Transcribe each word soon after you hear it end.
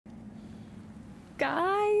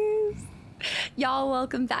guys? Y'all,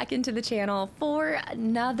 welcome back into the channel for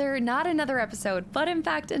not another episode, but in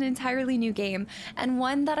fact an entirely new game, and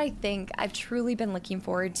one that I think I've truly been looking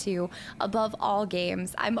forward to above all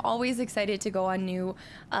games. I'm always excited to go on new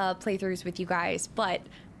playthroughs with you guys, but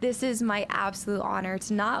this is my absolute honor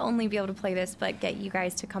to not only be able to play this, but get you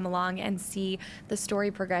guys to come along and see the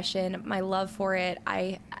story progression, my love for it.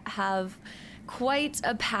 I have quite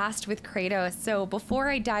a past with Kratos, so before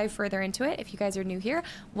I dive further into it, if you guys are new here,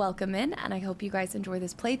 welcome in, and I hope you guys enjoy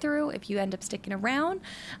this playthrough if you end up sticking around.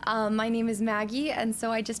 My name is Maggie, and so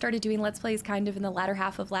I just started doing Let's Plays kind of in the latter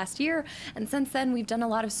half of last year, and since then we've done a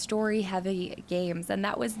lot of story-heavy games, and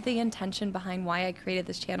that was the intention behind why I created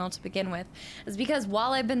this channel to begin with, is because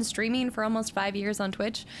while I've been streaming for almost 5 years on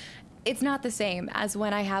Twitch, it's not the same as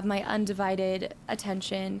when I have my undivided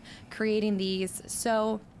attention creating these.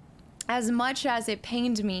 So as much as it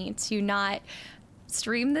pained me to not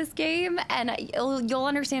stream this game, and you'll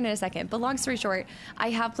understand in a second, but long story short, I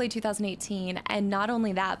have played 2018, and not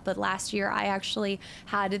only that, but last year I actually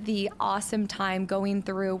had the awesome time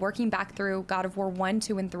working back through God of War 1,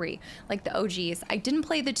 2, and 3, like the OGs. I didn't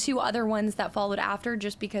play the 2 other ones that followed after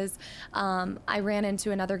just because I ran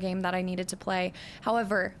into another game that I needed to play.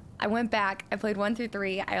 However, I went back, I played 1 through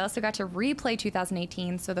 3. I also got to replay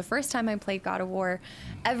 2018. So the first time I played God of War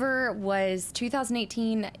ever was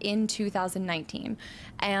 2018 in 2019.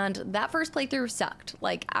 And that first playthrough sucked.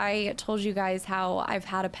 Like, I told you guys how I've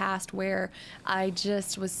had a past where I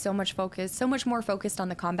just was so much more focused on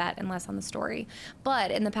the combat and less on the story.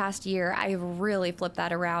 But in the past year, I've really flipped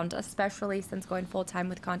that around, especially since going full-time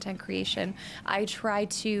with content creation. I try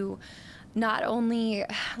to not only,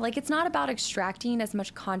 like, it's not about extracting as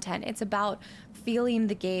much content, it's about feeling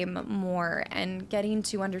the game more and getting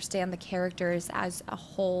to understand the characters as a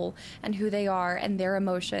whole and who they are and their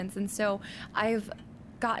emotions. And so I've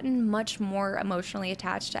gotten much more emotionally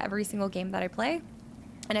attached to every single game that I play.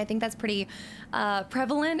 And I think that's pretty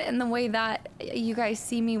prevalent in the way that you guys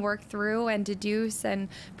see me work through and deduce and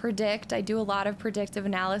predict. I do a lot of predictive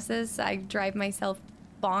analysis. I drive myself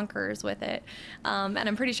bonkers with it, and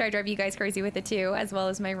I'm pretty sure I drive you guys crazy with it too, as well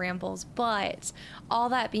as my rambles. But all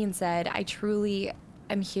that being said, I truly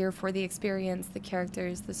am here for the experience, the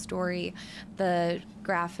characters, the story, the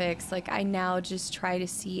graphics. Like, I now just try to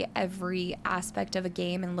see every aspect of a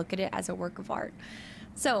game and look at it as a work of art.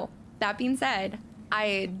 So that being said,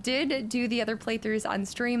 I did do the other playthroughs on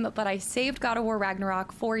stream, but I saved God of War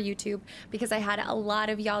Ragnarok for YouTube because I had a lot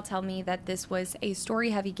of y'all tell me that this was a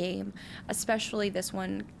story-heavy game, especially this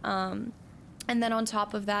one. And then on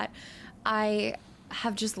top of that, I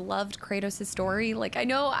have just loved Kratos' story. Like, I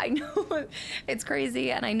know it's crazy,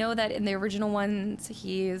 and I know that in the original ones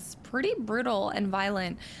he's pretty brutal and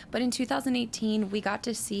violent, but in 2018 we got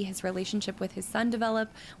to see his relationship with his son develop.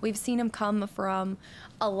 We've seen him come from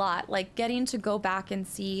a lot, like getting to go back and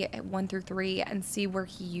see 1 through 3 and see where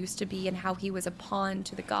he used to be and how he was a pawn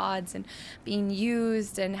to the gods and being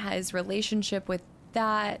used, and his relationship with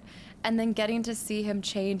that, and then getting to see him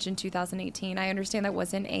change in 2018. I understand that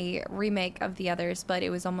wasn't a remake of the others, but it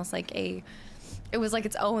was almost like it was like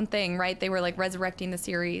its own thing, right? They were like resurrecting the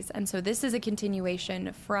series. And so this is a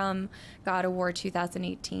continuation from God of War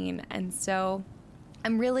 2018. And so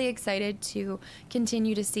I'm really excited to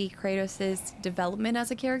continue to see Kratos' development as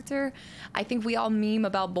a character. I think we all meme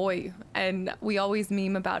about Boy, and we always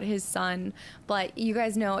meme about his son, but you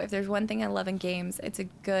guys know if there's one thing I love in games, it's a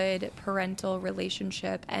good parental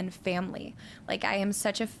relationship and family. Like, I am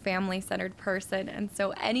such a family-centered person, and so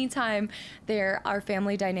anytime there are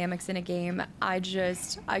family dynamics in a game, I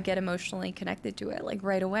get emotionally connected to it, like,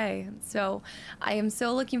 right away. So I am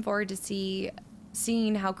so looking forward to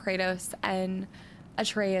seeing how Kratos and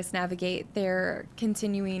Atreus navigate their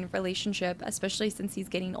continuing relationship, especially since he's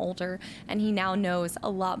getting older and he now knows a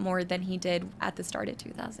lot more than he did at the start of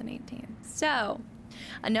 2018. So,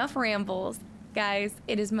 enough rambles, guys.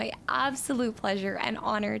 It is my absolute pleasure and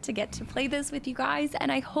honor to get to play this with you guys, and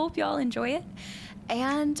I hope y'all enjoy it.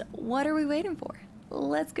 And what are we waiting for?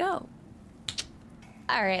 Let's go.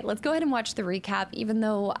 All right, let's go ahead and watch the recap. Even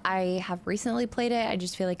though I have recently played it, I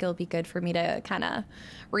just feel like it'll be good for me to kind of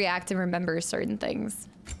react and remember certain things.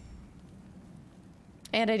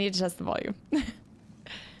 And I need to test the volume. The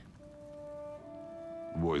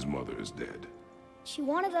boy's mother is dead. She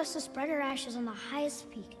wanted us to spread her ashes on the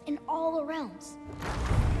highest peak in all the realms.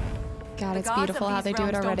 God, it's beautiful how they do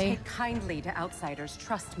it already. Don't take kindly to outsiders,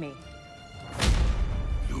 trust me.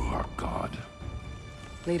 You are God.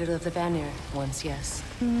 Leader of the Vanir, once yes,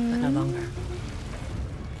 but no longer.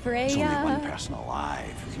 Freya. There's only one person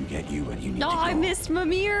alive who can get you where you need to go. I missed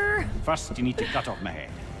Mimir. First, you need to cut off my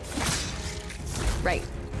head. Right.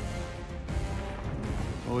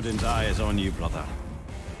 Odin's eye is on you, brother.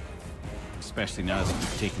 Especially now that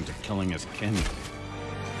you've taken to killing his kin.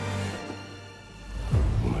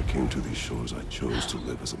 When I came to these shores, I chose to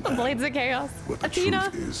live as a man. Blades of Chaos. But the Athena.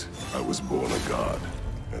 truth is, I was born a god,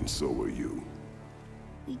 and so were you.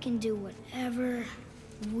 We can do whatever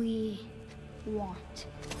we want.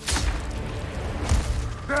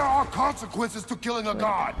 There are consequences to killing a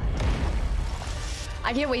god!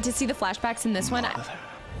 I can't wait to see the flashbacks in this one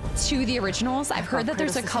to the originals. I've heard that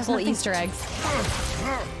there's a couple Easter eggs.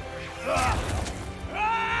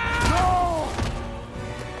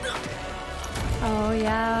 Oh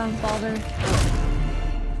yeah, Baldur.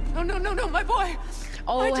 No, my boy!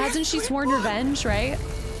 Oh, hasn't she sworn revenge, right?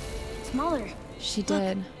 It's Mother. She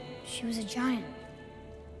did. She was a giant.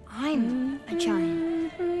 I'm a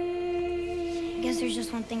giant. I guess there's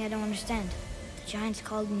just one thing I don't understand. The giants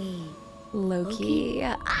called me Loki.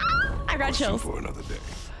 Ah, I got Question chills. for another day.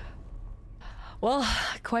 Well,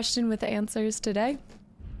 question with answers today.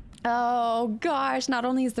 Oh gosh, not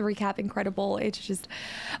only is the recap incredible, it's just...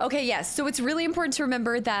 Okay, yes, so it's really important to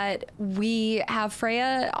remember that we have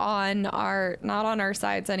Freya on our... not on our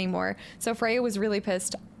sides anymore. So Freya was really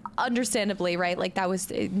pissed, understandably, right? Like that was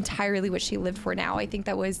entirely what she lived for now. I think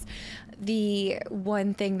that was the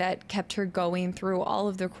one thing that kept her going through all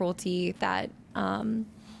of the cruelty that...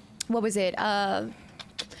 what was it?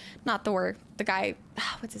 Not Thor, the guy...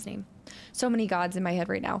 what's his name? So many gods in my head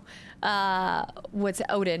right now. What's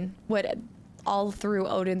Odin? What all through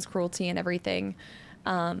Odin's cruelty and everything.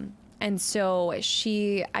 And so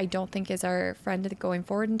she, I don't think is our friend going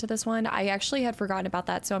forward into this one. I actually had forgotten about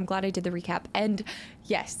that, so I'm glad I did the recap. And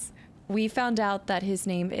yes, we found out that his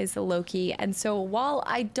name is Loki. And so while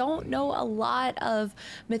I don't know a lot of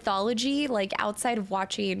mythology, like outside of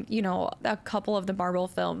watching, you know, a couple of the Marvel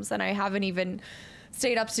films, and I haven't even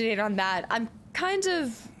stayed up to date on that, I'm kind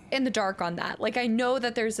of in the dark on that. Like, I know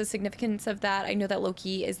that there's a significance of that. I know that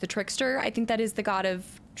Loki is the trickster. I think that is the god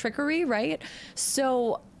of trickery, right?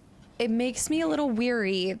 So it makes me a little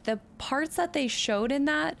weary. The parts that they showed in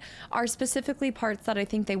that are specifically parts that I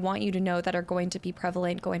think they want you to know that are going to be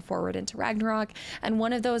prevalent going forward into Ragnarok. And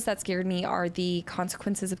one of those that scared me are the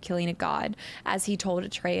consequences of killing a god, as he told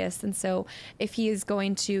Atreus. And so if he is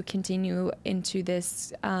going to continue into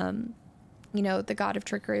this, you know, the god of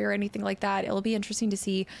trickery or anything like that, it'll be interesting to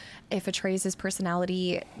see if Atreus'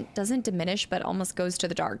 personality doesn't diminish, but almost goes to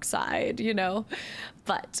the dark side, you know?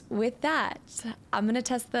 But with that, I'm gonna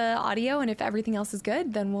test the audio, and if everything else is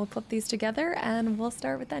good, then we'll put these together and we'll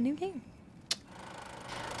start with that new game.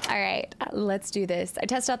 All right, let's do this. I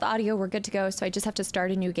tested out the audio, we're good to go, so I just have to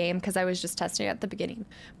start a new game because I was just testing it at the beginning.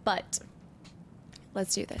 But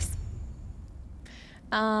let's do this.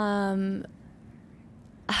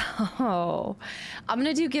 Oh, I'm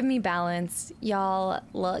gonna do Give Me Balance. Y'all,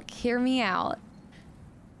 look, hear me out.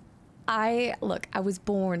 I was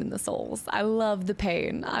born in the Souls. I love the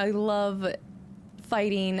pain. I love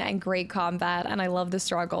fighting and great combat, and I love the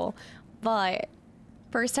struggle. But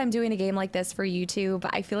first time doing a game like this for YouTube,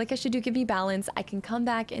 I feel like I should do Give Me Balance. I can come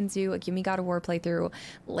back and do a Give Me God of War playthrough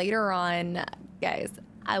later on. Guys,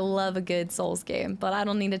 I love a good Souls game, but I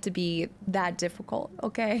don't need it to be that difficult,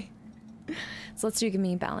 okay? So let's do Give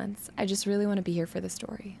Me Balance. I just really want to be here for the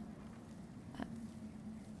story.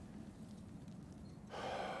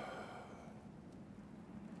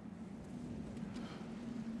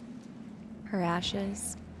 Her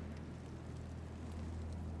ashes.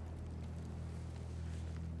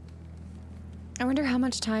 I wonder how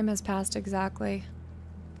much time has passed exactly.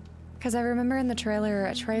 Because I remember in the trailer,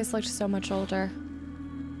 Atreus looked so much older.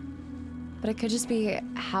 But it could just be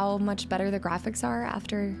how much better the graphics are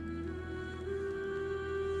after...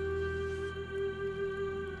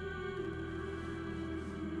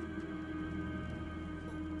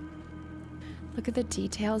 Look at the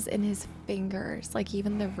details in his fingers, like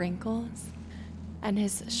even the wrinkles and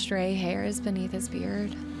his stray hairs beneath his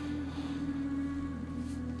beard.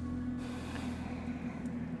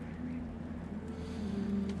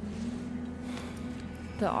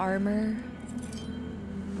 The armor.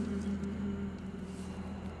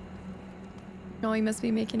 Oh, he must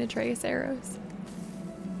be making Atreus arrows.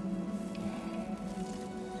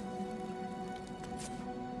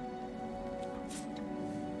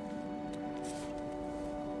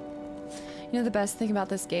 You know, the best thing about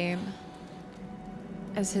this game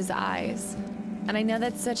is his eyes. And I know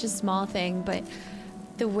that's such a small thing, but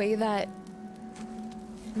the way that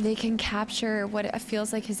they can capture what it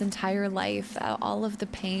feels like his entire life, all of the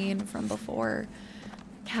pain from before,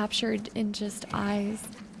 captured in just eyes.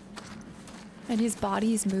 And his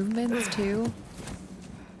body's movements too.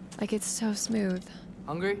 Like, it's so smooth.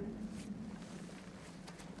 Hungry?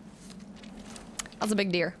 That's a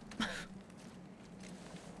big deer.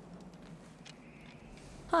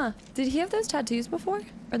 Huh. Did he have those tattoos before?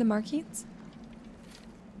 Or the markings?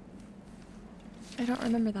 I don't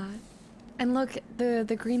remember that. And look,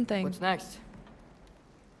 the green thing. What's next?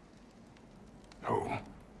 Home.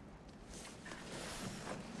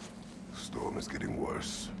 The storm is getting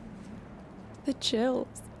worse. The chills.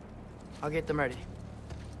 I'll get them ready.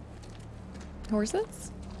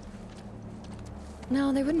 Horses?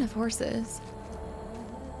 No, they wouldn't have horses.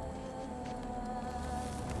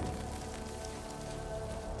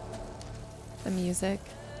 The music.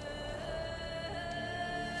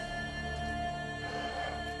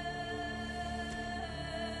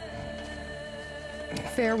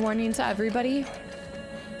 Fair warning to everybody.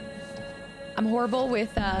 I'm horrible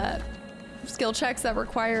with skill checks that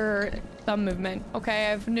require thumb movement. Okay, I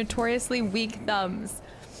have notoriously weak thumbs.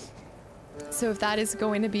 So if that is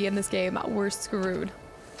going to be in this game, we're screwed.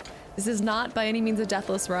 This is not by any means a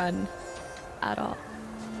deathless run at all.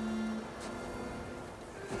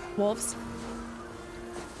 Wolves.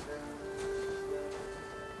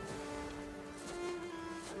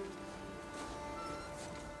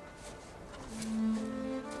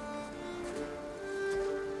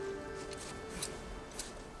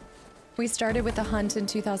 We started with the hunt in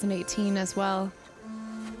 2018 as well.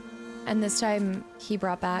 And this time he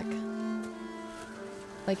brought back,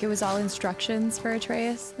 like, it was all instructions for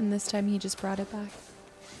Atreus, and this time he just brought it back.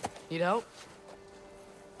 Need help?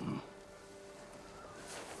 I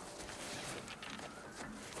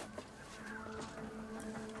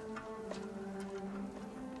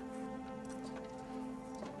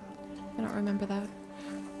don't remember that.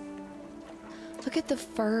 Look at the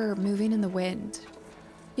fur moving in the wind.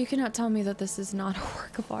 You cannot tell me that this is not a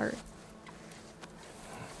work of art.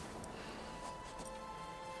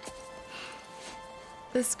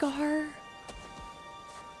 The scar.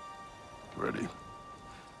 Ready?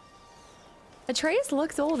 Atreus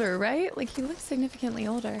looks older, right? Like, he looks significantly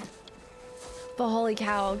older. But holy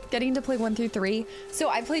cow, getting to play 1 through 3. So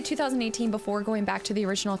I played 2018 before going back to the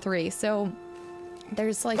original 3. So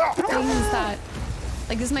there's like things that,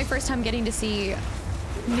 like, this is my first time getting to see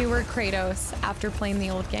newer Kratos after playing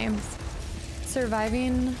the old games.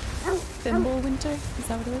 Surviving Winter? Is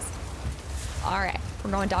that what it is? All right,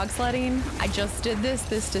 we're going dog sledding. I just did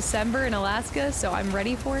this December in Alaska, so I'm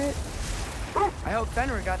ready for it. I hope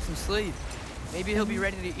Fenrir got some sleep. Maybe he'll be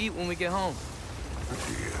ready to eat when we get home.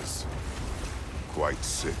 He is quite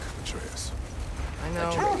sick, Atreus. I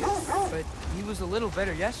know, but he was a little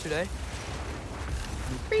better yesterday.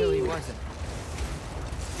 Until he wasn't.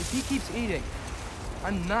 If he keeps eating,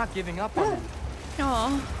 I'm not giving up on him.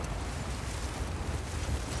 Aw.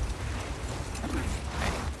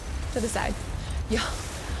 To the side. Yeah.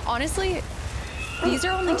 Honestly, these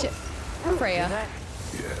are only two. Freya.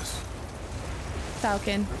 Yes.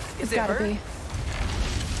 Falcon. It's Is it gotta her? be.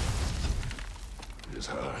 It is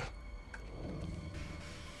her.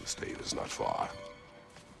 The state is not far.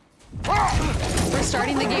 We're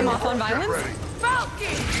starting the game off on Get violence. ready.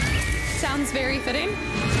 Falcon! Sounds very fitting.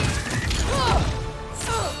 Oh.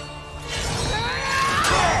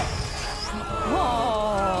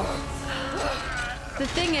 The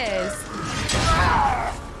thing is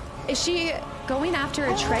she going after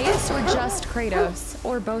Atreus or just Kratos?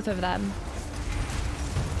 Or both of them?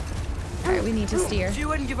 Alright, we need to steer. She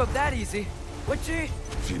wouldn't give up that easy, would she?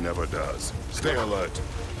 She never does. Stay alert.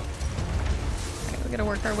 Alright, we're gonna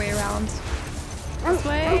work our way around. This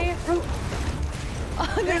way.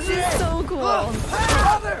 Oh, this is so cool.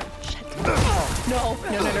 Brother! No.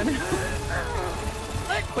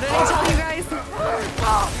 What did I tell you guys?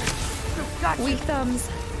 Weak thumbs.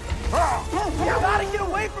 You gotta get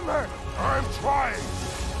away from her! I'm trying.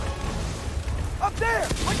 Up there!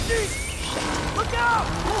 On she! Look out!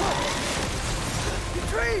 The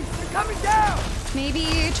trees! They're coming down!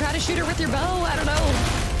 Maybe try to shoot her with your bow. I don't know.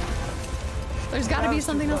 There's got to be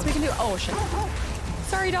something else we can do. Oh, shit.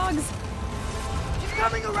 Sorry, dogs. She's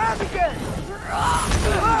coming around again!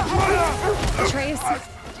 Atreus.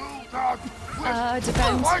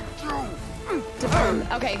 Depends.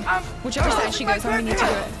 Depends. Okay. Whichever side she goes on, we need to do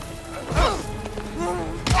it. Oh.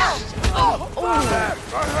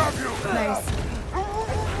 I have you. Nice.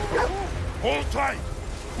 Hold tight.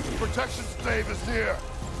 The protection stave is near.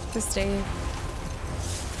 The stave.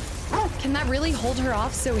 Can that really hold her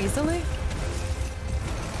off so easily?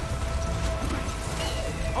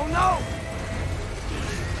 Oh no!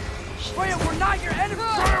 Freya, we're not your enemy!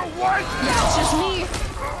 Freya, what? Yeah, it's just me.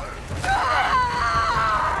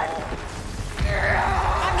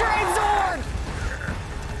 I'm trying sword.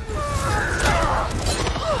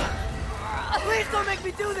 Please don't make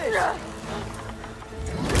me do this!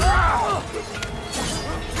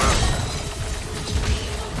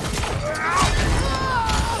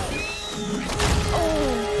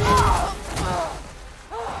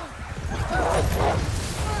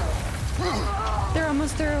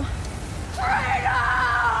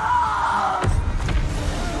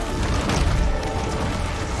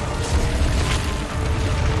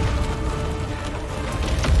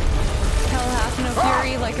 Hell hath no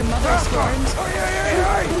fury like a mother scorned.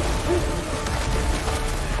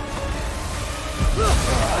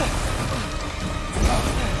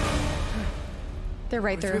 They're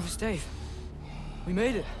right We're there. through the stave. We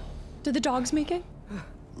made it. Did the dogs make it?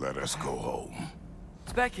 Let us go home.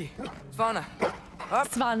 It's Becky. Svana. Up.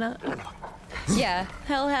 Svana. Yeah,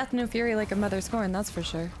 hell hath no fury like a mother scorned, that's for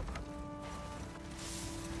sure.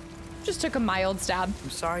 Just took a mild stab. I'm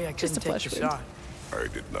sorry I Just couldn't a take flesh the wound. shot. I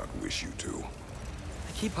did not wish you to.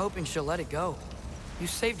 I keep hoping she'll let it go. You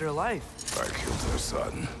saved her life. I killed her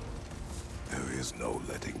son. There is no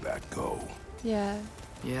letting that go. Yeah.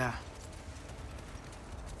 Yeah.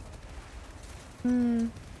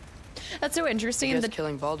 That's so I interesting. guess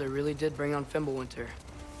killing Baldur really did bring on Fimbulwinter.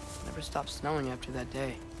 Never stopped snowing after that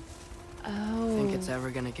day. Oh. Think it's ever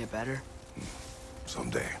gonna get better?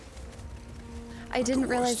 Someday. I didn't The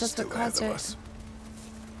realize worst that's what is still ahead caused of it. us.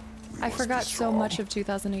 We I must be forgot so strong. much of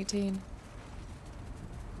 2018.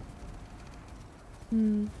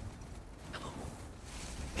 The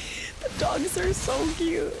dogs are so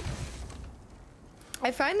cute. I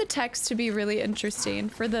find the text to be really interesting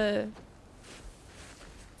for the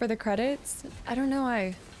credits. I don't know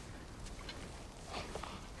why.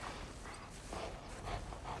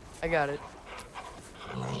 I got it.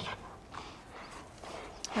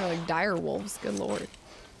 They're like dire wolves, good lord.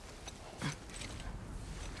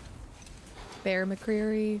 Bear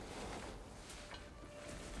McCreary.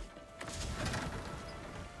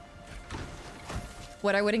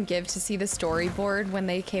 What I wouldn't give to see the storyboard when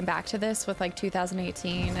they came back to this with like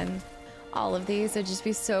 2018 and all of these. It'd just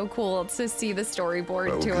be so cool to see the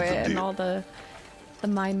storyboard I'll to get the it and deal. all the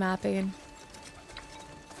mind mapping.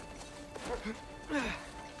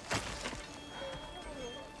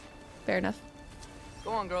 Fair enough.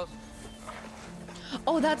 Go on, girls.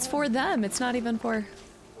 Oh, that's for them. It's not even for...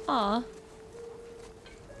 Aw.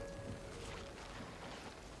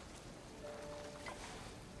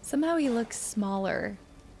 Somehow he looks smaller.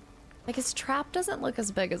 Like his trap doesn't look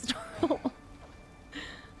as big as normal. Look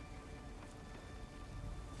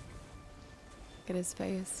at his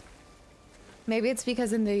face. Maybe it's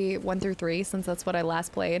because in the 1 through 3, since that's what I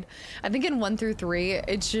last played. I think in 1 through 3,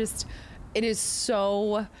 it's just... It is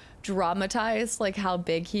so dramatized, like how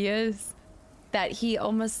big he is, that he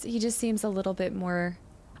just seems a little bit more,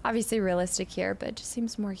 obviously realistic here, but just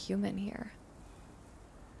seems more human here.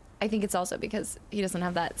 I think it's also because he doesn't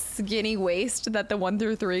have that skinny waist that the 1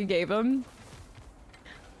 through 3 gave him.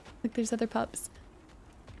 Look, there's other pups.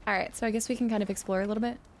 All right, so I guess we can kind of explore a little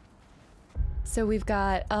bit. So we've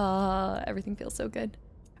got, everything feels so good.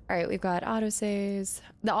 All right, we've got autosaves.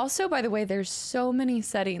 Also, by the way, there's so many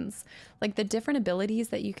settings. Like the different abilities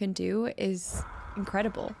that you can do is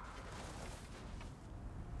incredible.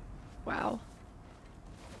 Wow.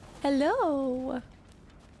 Hello.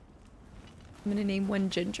 I'm gonna name one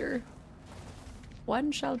Ginger.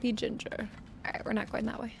 One shall be Ginger. All right, we're not going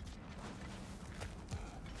that way.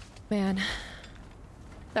 Man,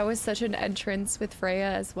 that was such an entrance with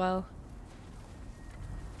Freya as well.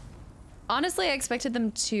 Honestly, I expected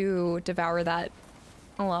them to devour that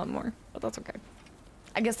a lot more, but that's okay.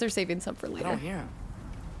 I guess they're saving some for I later. don't hear him.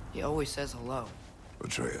 He always says hello.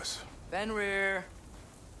 Atreus. Fenrir.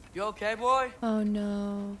 You okay, boy? Oh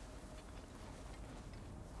no.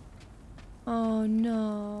 Oh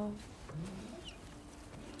no.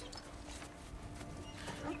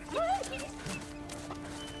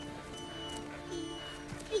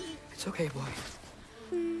 It's okay,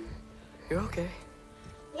 boy. You're okay.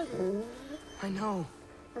 I know.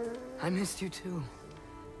 I missed you too.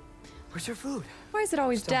 Where's your food? Why is it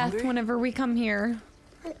always Still death hungry? whenever we come here?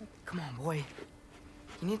 Come on, boy.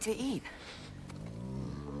 You need to eat.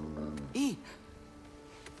 Eat.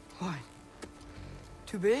 What?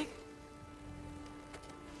 Too big?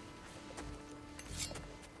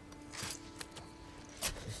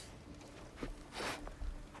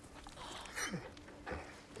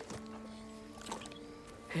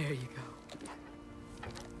 There you go.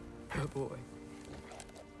 Good boy.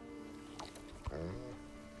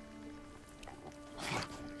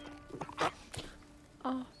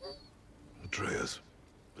 Oh. Atreus,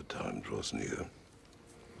 the time draws near.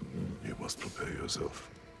 You must prepare yourself.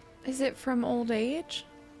 Is it from old age?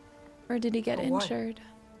 Or did he get For what? injured?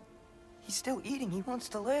 He's still eating. He wants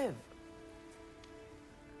to live.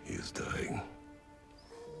 He is dying.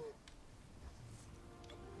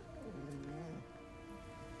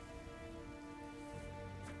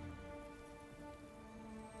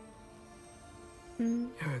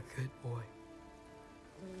 You're a good boy.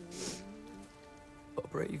 A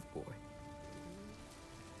brave boy.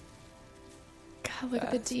 God, look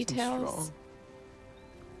at the Fast and details. strong.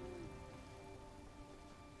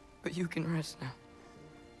 But you can rest now.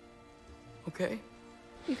 Okay?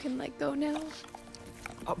 You can let go now.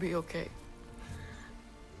 I'll be okay.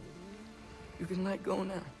 You can let go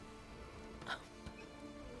now.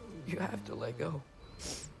 You have to let go.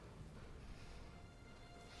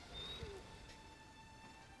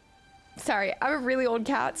 Sorry, I'm a really old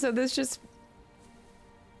cat, so this just...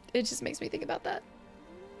 It just makes me think about that.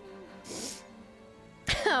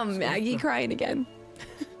 Oh, Maggie crying again.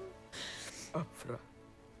 Afra.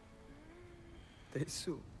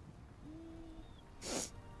 Tesu.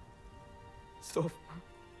 Sofna.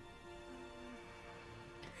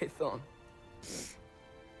 Ethon.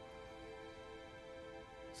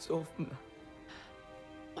 Sofna.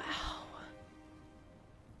 Wow.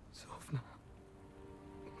 Sofna.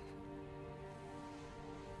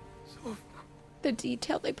 Sofna. The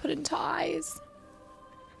detail they put into eyes.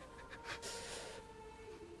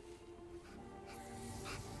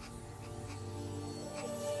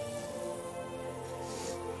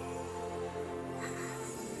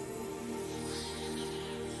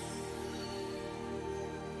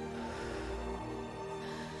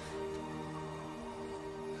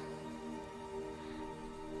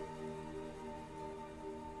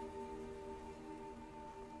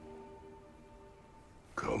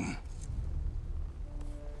 Come,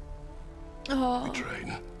 Oh, we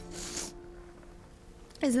train.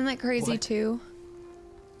 isn't that crazy What? too?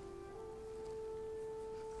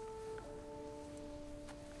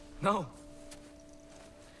 No.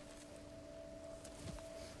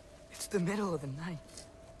 It's the middle of the night.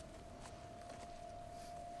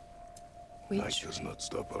 Night does not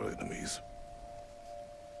stop our enemies.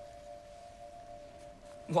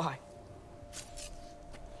 Why?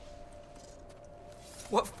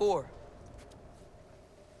 What for?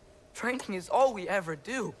 Training is all we ever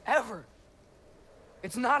do, ever.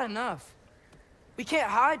 It's not enough. We can't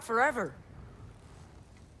hide forever.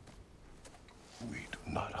 We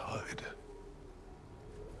do not hide.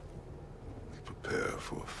 We prepare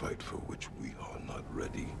for a fight for which we are not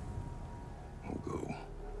ready. We'll go.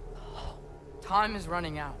 Time is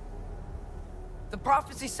running out. The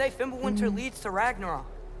prophecies say Fimbulwinter leads to Ragnarok.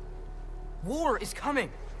 War is coming.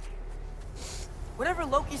 Whatever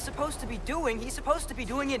Loki's supposed to be doing, he's supposed to be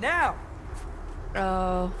doing it now.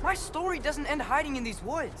 Oh. My story doesn't end hiding in these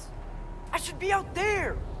woods. I should be out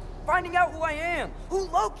there, finding out who I am, who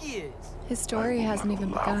Loki is. His story I will hasn't not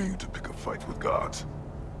even allow you begun. to pick a fight with gods.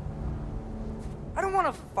 I don't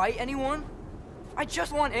want to fight anyone. I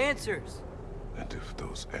just want answers. And if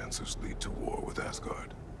those answers lead to war with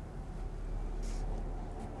Asgard,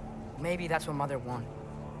 Maybe that's what Mother wanted.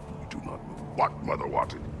 we do not know what Mother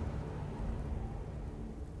wanted.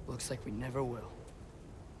 Looks like we never will.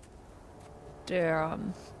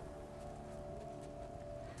 Damn.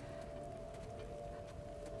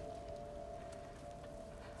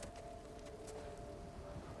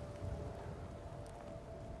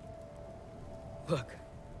 Look.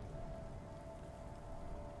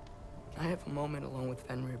 Can I have a moment alone with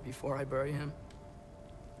Fenrir before I bury him?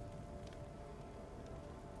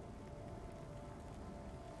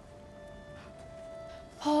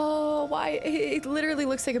 Oh, why? It literally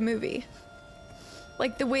looks like a movie.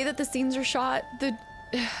 Like the way that the scenes are shot,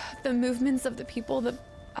 the movements of the people, the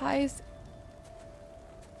eyes.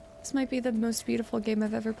 This might be the most beautiful game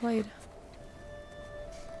I've ever played.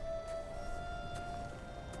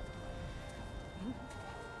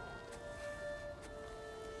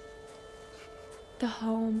 The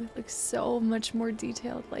home looks so much more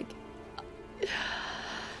detailed, like...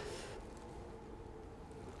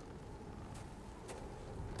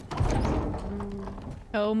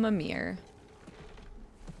 Oh, Mimir.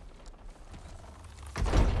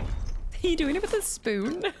 Are you doing it with a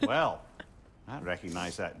spoon? Well, I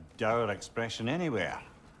recognize that dour expression anywhere.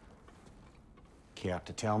 Care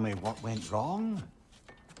to tell me what went wrong?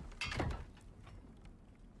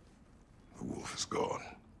 The wolf is gone.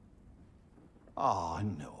 Oh,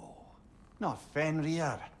 no. Not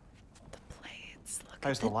Fenrir. The blades. Look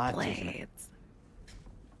How's at the the lad taking it? blades.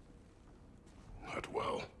 Not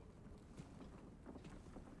well.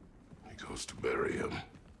 He goes to bury him.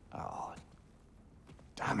 Oh,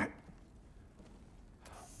 damn it.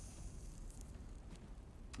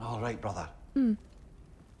 All right, brother. Good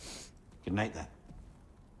night, then.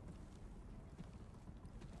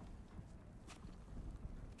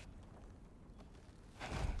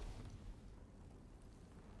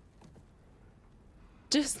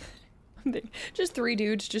 Just three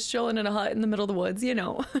dudes just chilling in a hut in the middle of the woods, you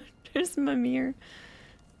know. Just Mimir.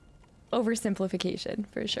 Oversimplification,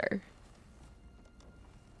 for sure.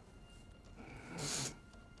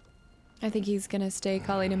 I think he's gonna stay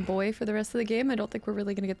calling him boy for the rest of the game. I don't think we're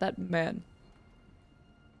really gonna get that man.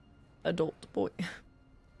 Adult boy.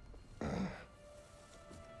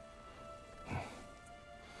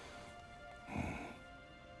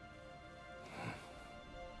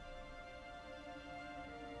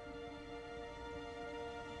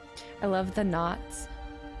 I love the knots.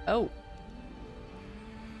 Oh.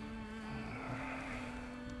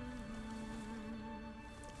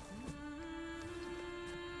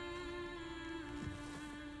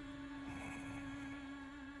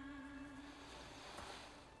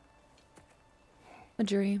 A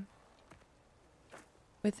dream.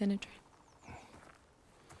 Within a dream.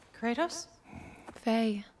 Kratos?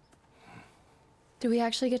 Faye. Do we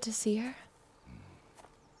actually get to see her?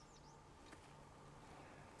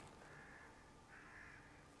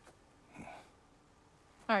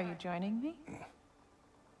 Are you joining me?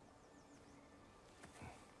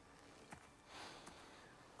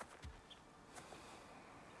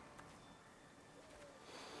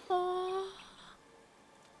 Aww.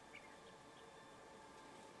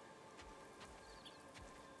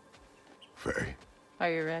 Faye. Are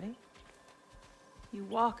you ready? You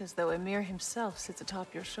walk as though Emir himself sits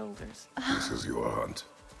atop your shoulders. This is your hunt.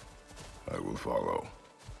 I will follow.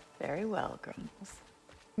 Very well, Grumbles.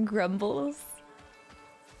 Grumbles.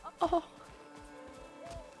 Oh.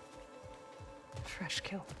 Fresh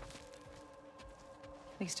kill.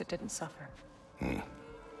 At least it didn't suffer.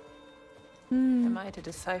 Am I to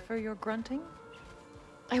decipher your grunting?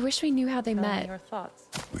 I wish we knew how they Tell me met. your thoughts.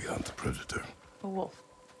 We hunt the predator. A wolf.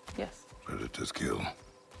 Yes. Predators kill.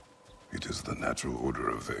 It is the natural order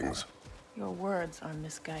of things. Your words are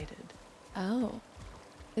misguided. Oh.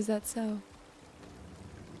 Is that so?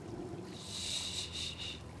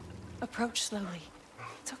 Shh. Approach slowly.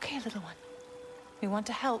 It's okay, little one. We want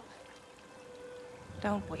to help.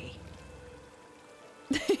 Don't we?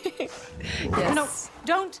 Yes. No,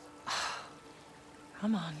 don't!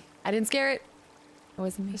 Come on. I didn't scare it. It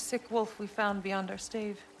wasn't me. The sick wolf we found beyond our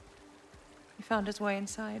stave. He found his way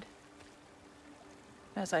inside.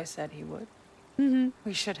 As I said he would.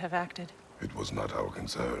 We should have acted. It was not our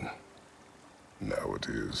concern. Now it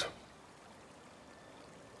is.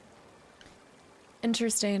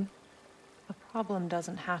 Interesting. The problem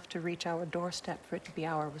doesn't have to reach our doorstep for it to be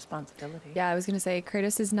our responsibility. Yeah, I was gonna say,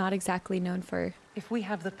 Kratos is not exactly known for If we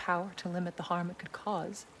have the power to limit the harm it could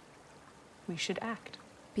cause, we should act.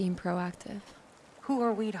 being proactive. Who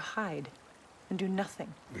are we to hide and do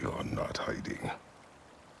nothing? We are not hiding.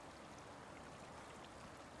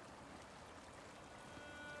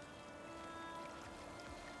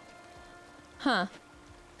 Huh.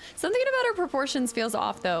 Something about her proportions feels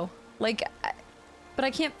off, though. Like, but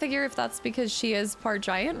I can't figure if that's because she is part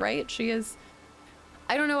giant, right? She is...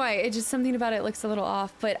 I don't know why. It just something about it looks a little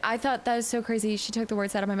off. But I thought that is so crazy. She took the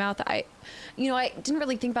words out of my mouth. I didn't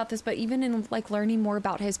really think about this, but even in, like, learning more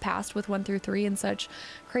about his past with 1 through 3 and such,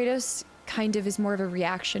 Kratos kind of is more of a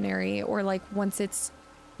reactionary, or, like, once it's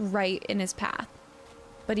right in his path.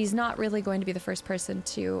 But he's not really going to be the first person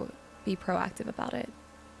to be proactive about it.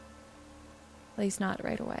 At least not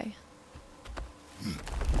right away.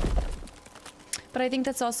 But I think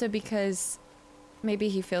that's also because maybe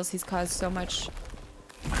he feels he's caused so much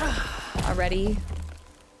already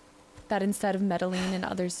that instead of meddling in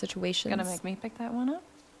other situations... Gonna make me pick that one up?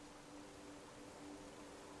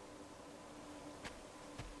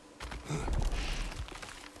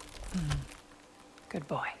 Good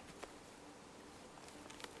boy.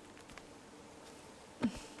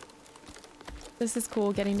 This is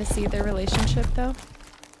cool getting to see their relationship, though.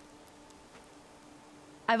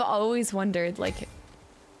 I've always wondered, like,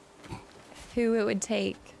 who it would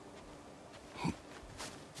take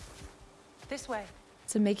This way.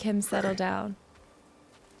 to make him settle down.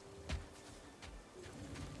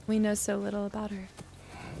 We know so little about her.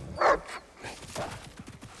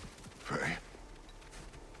 Faye.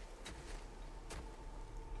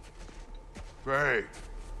 Faye.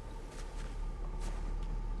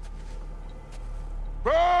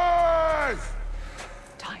 Faye!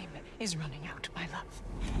 Time is running out, my love.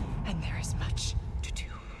 And there is much to do.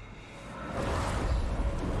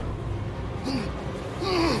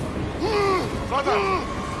 Mother!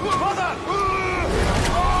 Mother!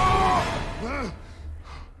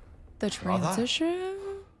 The transition?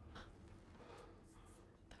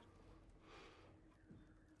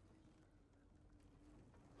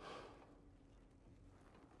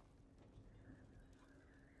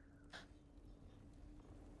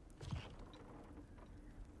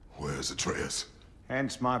 Where's Atreus?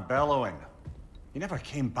 Hence my bellowing. He never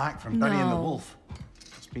came back from burying the No. wolf.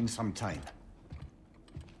 It's been some time.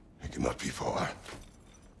 He cannot be far.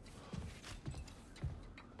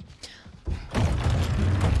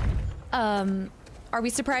 Are we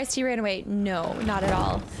surprised he ran away? No, not at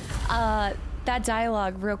all. That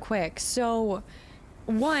dialogue real quick. So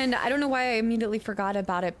one, I don't know why I immediately forgot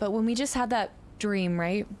about it, but when we just had that dream,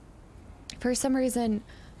 right? For some reason,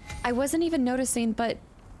 I wasn't even noticing, but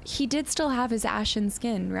he did still have his ashen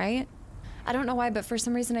skin, right? I don't know why, but for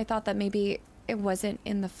some reason I thought that maybe it wasn't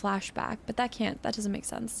in the flashback, but that doesn't make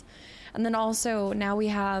sense. And then also now we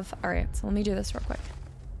have, all right, so let me do this real quick.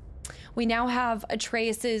 We now have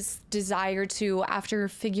Atreus's desire to, after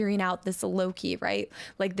figuring out this Loki, right?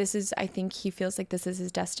 Like this is, I think he feels like this is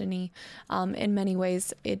his destiny. In many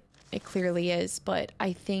ways, it clearly is, but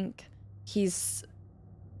I think he's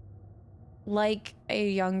like a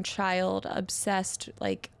young child, obsessed.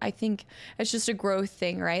 Like, I think it's just a growth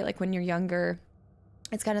thing, right? Like when you're younger,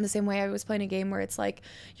 it's kind of the same way I was playing a game where it's like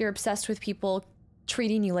you're obsessed with people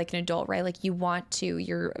treating you like an adult, right? Like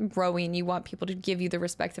you're growing, you want people to give you the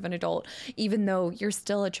respect of an adult, even though you're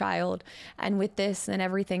still a child. And with this and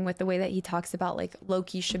everything, with the way that he talks about like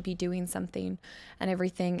Loki should be doing something and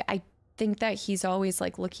everything, I think that he's always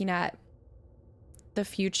like looking at the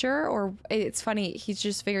future, or it's funny, he's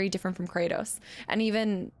just very different from Kratos. And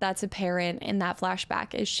even that's apparent in that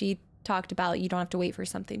flashback as she talked about you don't have to wait for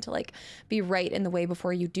something to like be right in the way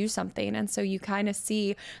before you do something. And so you kind of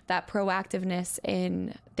see that proactiveness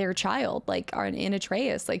in their child, like in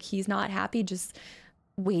Atreus. Like he's not happy just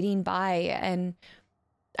waiting by. And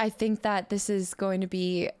I think that this is going to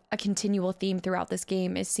be a continual theme throughout this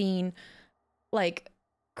game, is seeing like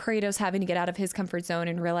Kratos having to get out of his comfort zone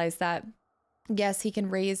and realize that yes, he can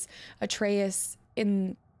raise Atreus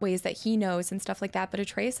in ways that he knows and stuff like that, but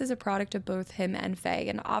Atreus is a product of both him and Faye,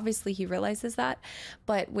 and obviously he realizes that.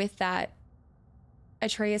 But with that,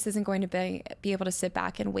 Atreus isn't going to be able to sit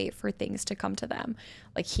back and wait for things to come to them.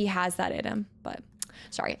 Like he has that in him. But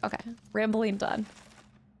sorry, okay, rambling done.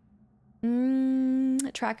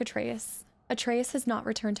 Track Atreus. Atreus has not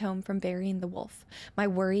returned home from burying the wolf. My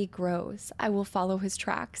worry grows. I will follow his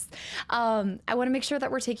tracks. I want to make sure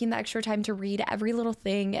that we're taking the extra time to read every little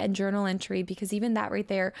thing and journal entry, because even that right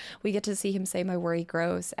there, we get to see him say, my worry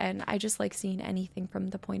grows. And I just like seeing anything from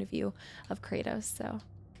the point of view of Kratos. So,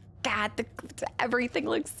 God, everything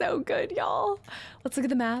looks so good, y'all. Let's look at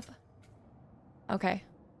the map. Okay.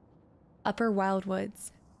 Upper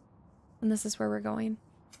Wildwoods. And this is where we're going.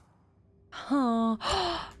 Huh.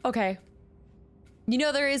 Okay. You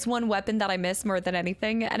know, there is one weapon that I miss more than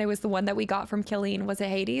anything, and it was the one that we got from killing, was it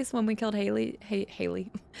Hades? When we killed Hades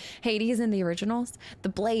in the originals? The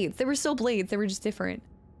blades. They were still blades. They were just different.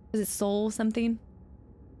 Was it soul something?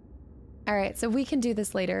 All right, so we can do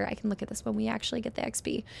this later. I can look at this when we actually get the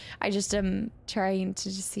XP. I just am trying to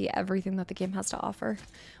just see everything that the game has to offer.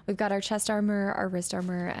 We've got our chest armor, our wrist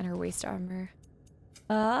armor, and our waist armor.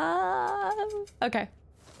 Okay.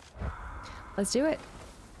 Let's do it.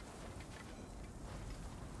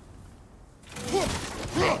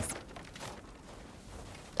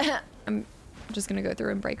 I'm just gonna go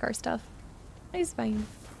through and break our stuff. It's fine.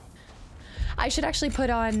 I should actually put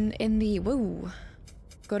on in the, whoa,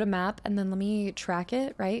 go to map and then let me track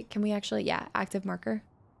it, right? Can we actually, yeah, active marker.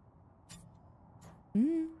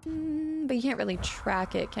 But you can't really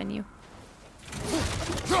track it, can you?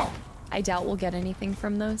 I doubt we'll get anything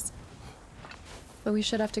from those. But we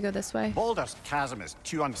should have to go this way. Baldur's Chasm is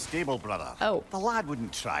too unstable, brother. Oh. The lad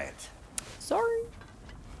wouldn't try it. Sorry.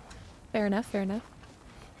 Fair enough, fair enough.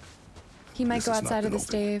 He might go outside of the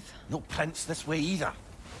stave. No prints this way either.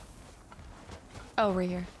 Oh, we're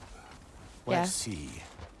here. Let's see.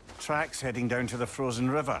 Tracks heading down to the frozen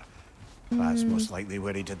river. That's most likely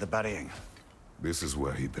where he did the burying. This is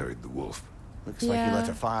where he buried the wolf. Looks like he lit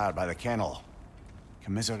a fire by the kennel.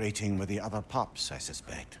 Commiserating with the other pups, I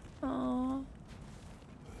suspect. Aww.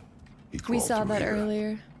 We saw that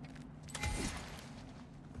earlier.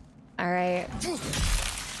 All right. You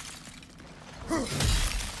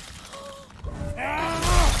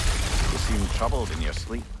seem troubled in your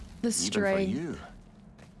sleep. The string. Even for you.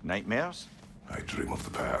 Nightmares? I dream of the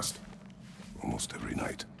past. Almost every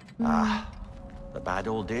night. Ah, the bad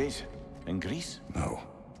old days? In Greece? No.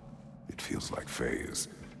 It feels like Faye is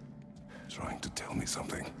trying to tell me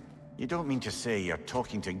something. You don't mean to say you're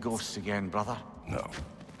talking to ghosts again, brother? No.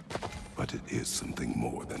 But it is something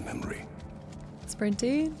more than memory.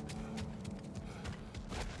 Sprinting.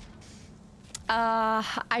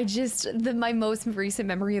 My most recent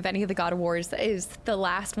memory of any of the God of Wars is the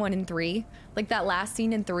last one in 3. Like that last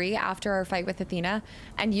scene in 3 after our fight with Athena,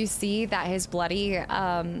 and you see that his bloody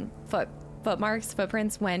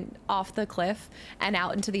footprints went off the cliff and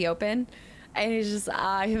out into the open. And it's just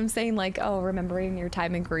him saying like, oh, remembering your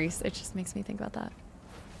time in Greece. It just makes me think about that.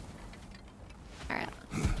 All right.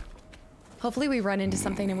 Hopefully we run into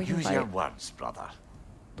something and we can Use fight. your words, brother.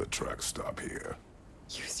 The tracks stop here.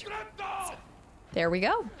 Use your words. There we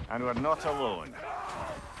go. And we're not alone.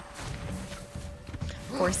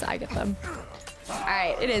 Of course I get them. All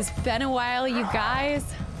right, it has been a while, you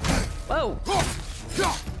guys. Whoa.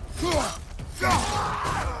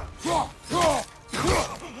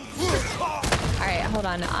 All right, hold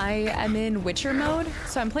on. I am in Witcher mode,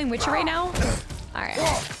 so I'm playing Witcher right now. All right.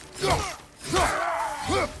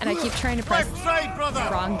 And I keep trying to press the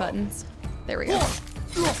wrong buttons. There we go.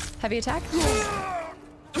 Heavy attack.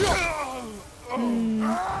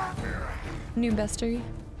 New bestiary.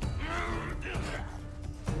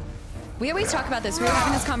 We always talk about this. We were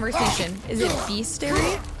having this conversation. Is it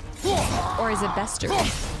bestiary or is it bestiary?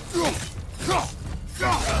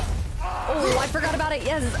 Oh, I forgot about it.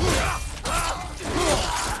 Yes.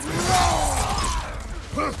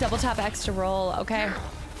 Double tap X to roll. Okay.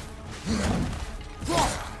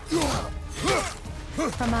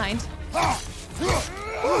 From behind.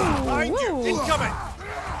 Ooh, Incoming!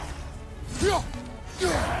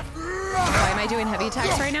 Why am I doing heavy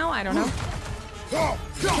attacks right now? I don't know.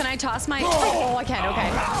 Can I toss my... Oh, I can.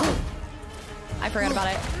 Okay. I forgot about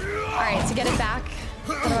it. All right, to get it back.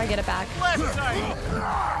 How do I get it back?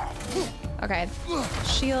 Okay.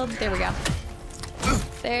 Shield. There we go.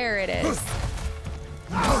 There it is.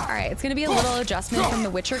 All right, it's gonna be a little adjustment from the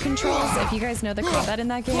Witcher controls. If you guys know, the combat in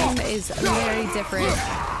that game is very different.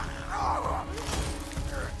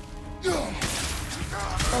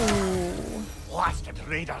 Oh. Blasted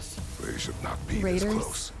raiders. We should not be Raiders? this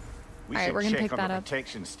close. We All right, should we're gonna check pick on that the up.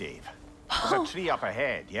 protection stave. There's a tree up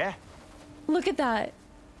ahead, yeah? Look at that.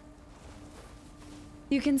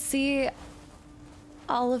 You can see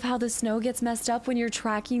all of how the snow gets messed up when you're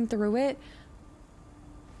tracking through it.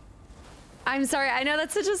 I'm sorry, I know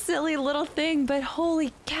that's such a silly little thing, but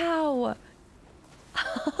holy cow.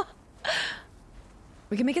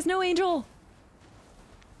 We can make a snow angel.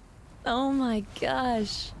 Oh my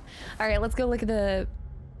gosh. All right, let's go look at the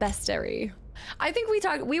bestiary. I think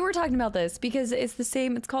we were talking about this because it's the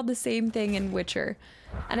same, it's called the same thing in Witcher.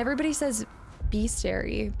 And everybody says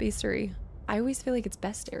bestiary. I always feel like it's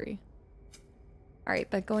bestiary. All right,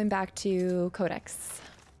 but going back to Codex.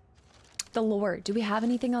 The lore, do we have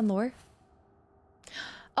anything on lore?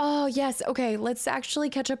 Oh yes, okay, let's actually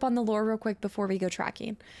catch up on the lore real quick before we go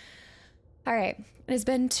tracking. All right, it has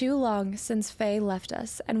been too long since Faye left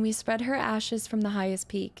us, and we spread her ashes from the highest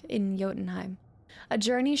peak in Jotunheim. A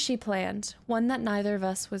journey she planned, one that neither of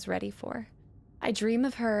us was ready for. I dream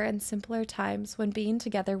of her in simpler times when being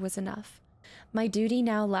together was enough. My duty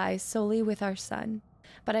now lies solely with our son,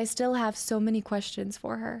 but I still have so many questions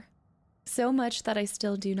for her. So much that I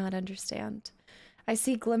still do not understand. I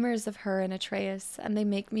see glimmers of her in Atreus, and they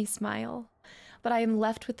make me smile. But I am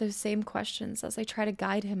left with those same questions as I try to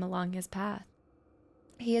guide him along his path.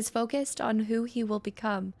 He is focused on who he will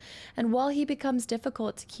become, and while he becomes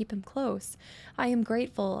difficult to keep him close, I am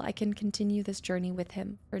grateful I can continue this journey with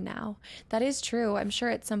him for now. That is true. I'm sure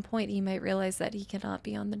at some point he might realize that he cannot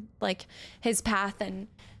be on the, like, his path and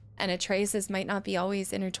Atreus's might not be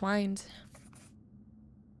always intertwined.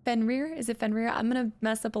 Fenrir? Is it Fenrir? I'm gonna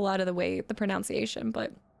mess up a lot of the pronunciation,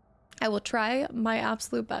 but I will try my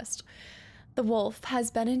absolute best. The wolf has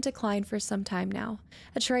been in decline for some time now.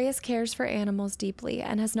 Atreus cares for animals deeply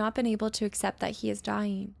and has not been able to accept that he is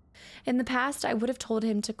dying. In the past, I would have told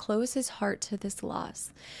him to close his heart to this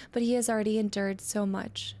loss, but he has already endured so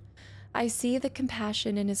much. I see the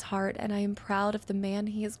compassion in his heart, and I am proud of the man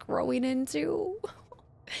he is growing into.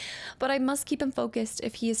 But I must keep him focused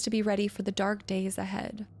if he is to be ready for the dark days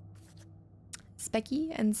ahead.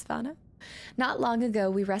 Specky and Svana? Not long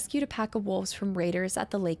ago, we rescued a pack of wolves from raiders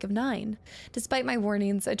at the Lake of Nine. Despite my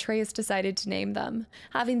warnings, Atreus decided to name them.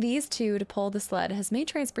 Having these two to pull the sled has made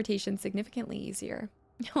transportation significantly easier.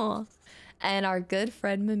 Aw. And our good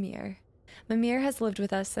friend Mimir. Mimir has lived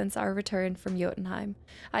with us since our return from Jotunheim.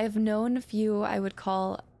 I have known a few I would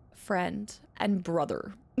call friend and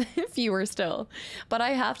brother. Fewer still. But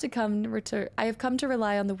I have come to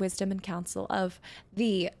rely on the wisdom and counsel of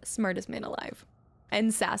the smartest man alive.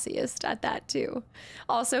 And sassiest at that too.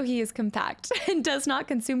 Also, he is compact and does not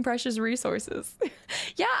consume precious resources.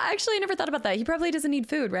 Yeah, actually, I never thought about that. He probably doesn't need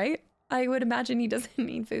food, right? I would imagine he doesn't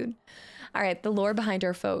need food. All right, the lore behind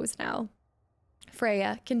our foes now.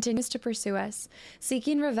 Freya continues to pursue us,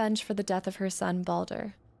 seeking revenge for the death of her son,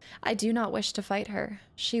 Balder. I do not wish to fight her.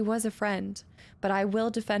 She was a friend, but I will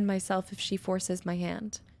defend myself if she forces my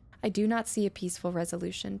hand. I do not see a peaceful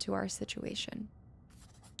resolution to our situation.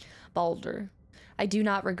 Balder. I do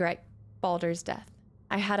not regret Balder's death.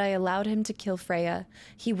 Had I allowed him to kill Freya,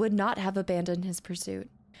 he would not have abandoned his pursuit.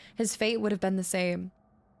 His fate would have been the same.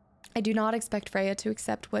 I do not expect Freya to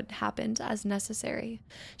accept what happened as necessary.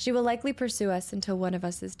 She will likely pursue us until one of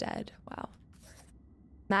us is dead. Wow.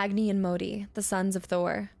 Magni and Modi, the sons of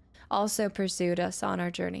Thor, also pursued us on our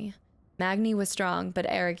journey. Magni was strong but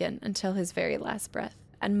arrogant until his very last breath,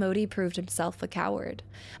 and Modi proved himself a coward.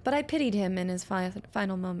 But I pitied him in his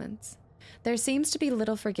final moments. There seems to be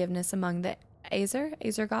little forgiveness among the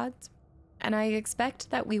Aesir gods, and I expect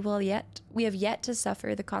that we have yet to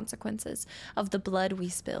suffer the consequences of the blood we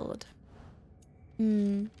spilled.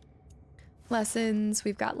 Lessons,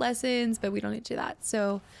 we've got lessons, but we don't need to do that.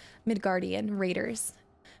 So, Midgardian, raiders.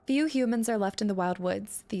 Few humans are left in the wild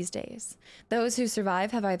woods these days. Those who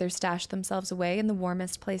survive have either stashed themselves away in the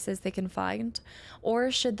warmest places they can find, or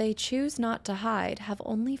should they choose not to hide, have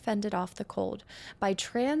only fended off the cold by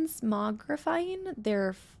transmogrifying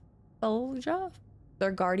their fulja,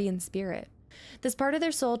 their guardian spirit. This part of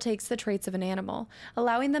their soul takes the traits of an animal,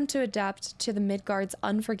 allowing them to adapt to the Midgard's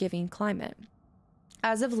unforgiving climate.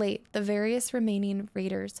 As of late, the various remaining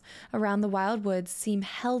raiders around the wild woods seem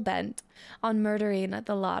hell-bent on murdering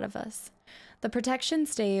the lot of us. The protection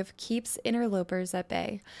stave keeps interlopers at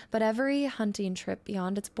bay, but every hunting trip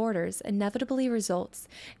beyond its borders inevitably results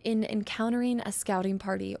in encountering a scouting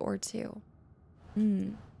party or two.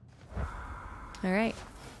 All right.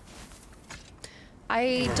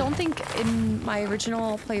 I don't think in my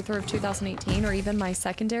original playthrough of 2018, or even my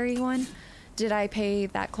secondary one, did I pay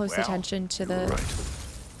that close attention to the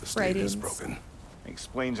The stave is broken.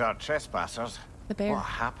 Explains our trespassers. The bear. What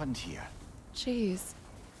happened here? Jeez.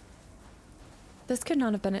 This could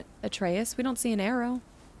not have been Atreus. We don't see an arrow.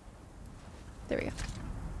 There we go.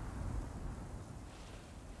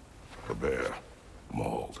 A bear.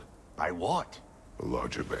 Mauled. By what? A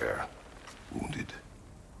larger bear. Wounded.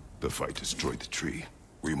 The fight destroyed the tree.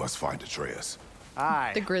 We must find Atreus.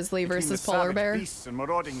 Aye. The grizzly Between versus the polar savage bear. beasts and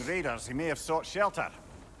marauding raiders, he may have sought shelter.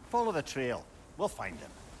 Follow the trail. We'll find him.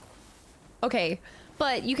 Okay,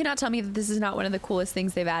 but you cannot tell me that this is not one of the coolest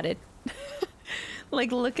things they've added.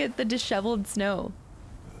 Like, look at the disheveled snow.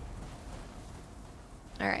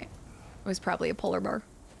 Alright. It was probably a polar bear.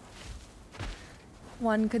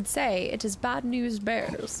 One could say it is bad news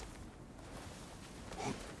bears.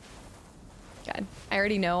 God, I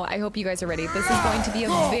already know. I hope you guys are ready. This is going to be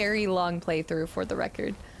a very long playthrough, for the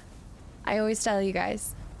record. I always tell you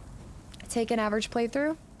guys, take an average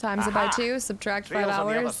playthrough, times it by 2, subtract 5 Trail's on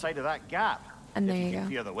the other hours, side of that gap. and there If you can go.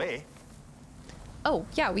 clear the way. Oh,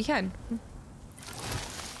 yeah, we can.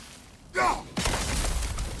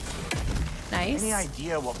 Nice. Any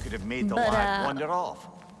idea what could have made the But, lad wander off?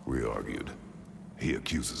 We argued. He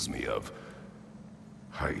accuses me of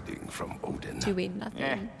hiding from Odin. Doing nothing.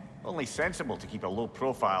 Eh, only sensible to keep a low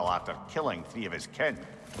profile after killing 3 of his kin.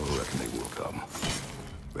 A reckoning will come.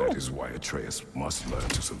 That is why Atreus must learn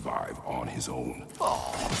to survive on his own.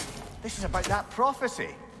 Oh, this is about that prophecy.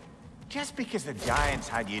 Just because the giants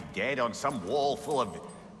had you dead on some wall full of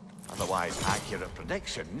otherwise accurate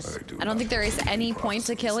predictions. I don't think there is any point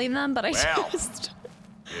to killing them, but I Well. just...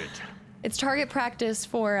 Good. It's target practice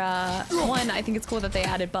for, one, I think it's cool that they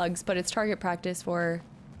added bugs, but it's target practice for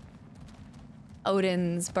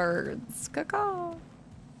Odin's birds. Caw-caw.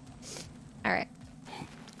 Alright.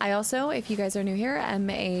 I also, if you guys are new here, am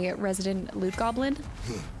a resident loot goblin.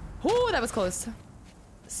 Ooh, that was close.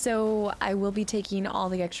 So I will be taking all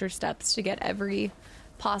the extra steps to get every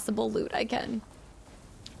possible loot I can.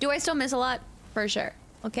 Do I still miss a lot? For sure.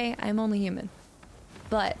 Okay, I'm only human.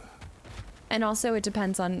 But, and also it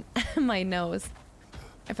depends on my nose.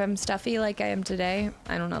 If I'm stuffy like I am today,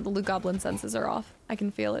 I don't know, the loot goblin senses are off. I can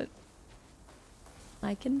feel it.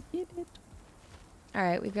 I can feel it.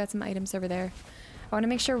 Alright, we've got some items over there. I want to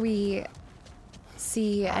make sure we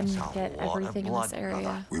see and get everything in this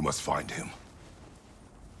area. We must find him.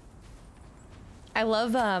 I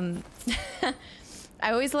love, I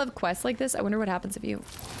always love quests like this. I wonder what happens if you...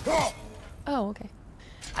 Oh, okay.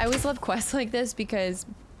 I always love quests like this because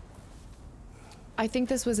I think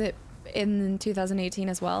this was it in 2018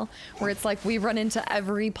 as well, where it's like we run into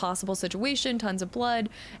every possible situation, tons of blood,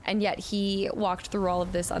 and yet he walked through all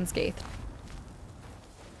of this unscathed.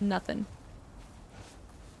 Nothing.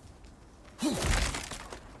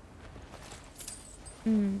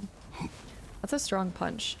 That's a strong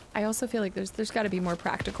punch. I also feel like there's got to be more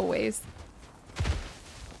practical ways.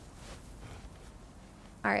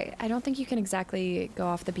 Alright, I don't think you can exactly go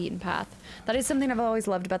off the beaten path. That is something I've always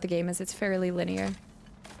loved about the game, is it's fairly linear.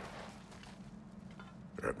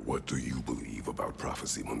 And what do you believe about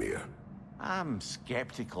prophecy, Mimir? I'm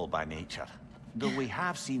skeptical by nature, though we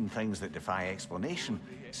have seen things that defy explanation.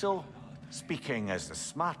 So, speaking as the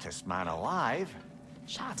smartest man alive,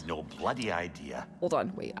 I've no bloody idea. Hold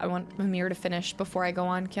on, wait. I want Mimir to finish before I go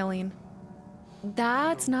on killing.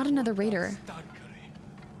 That's not another raider.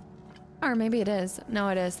 Or maybe it is. No,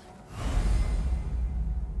 it is.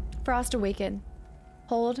 Frost Awaken.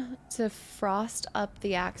 Hold to frost up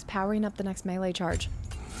the axe, powering up the next melee charge.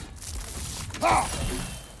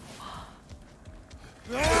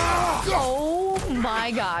 Oh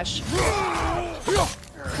my gosh.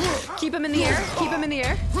 Keep him in the air. Keep him in the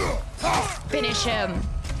air. Finish him.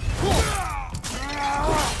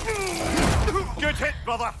 Good hit,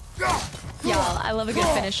 brother. Y'all, I love a good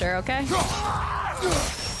finisher, okay?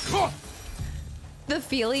 The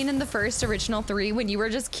feeling in the first original 3 when you were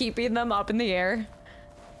just keeping them up in the air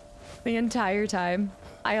the entire time.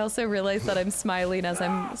 I also realized that I'm smiling as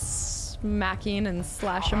I'm smacking and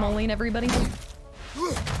slash-a-moling everybody.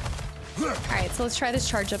 Alright, so let's try this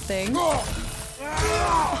charge up thing.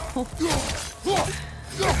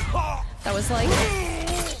 That was like...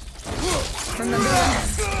 Remember when...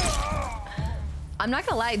 I'm not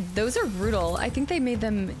gonna lie, those are brutal. I think they made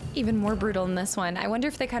them even more brutal in this one. I wonder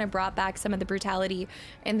if they kind of brought back some of the brutality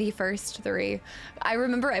in the first 3. I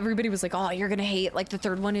remember everybody was like, oh, you're gonna hate, like the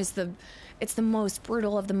third one is it's the most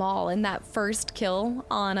brutal of them all. And that first kill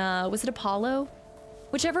on, was it Apollo?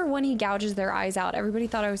 Whichever one he gouges their eyes out, everybody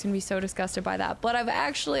thought I was gonna be so disgusted by that. But I've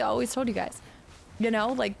actually always told you guys, you know,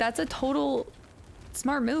 like that's a total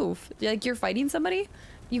smart move. Like you're fighting somebody,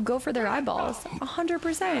 you go for their eyeballs,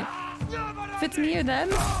 100%. If it's me or them.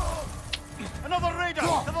 Another raider to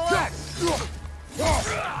the left.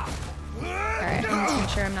 Alright, I'm just making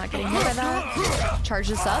sure I'm not getting hit by that. Charge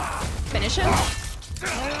this up. Finish him.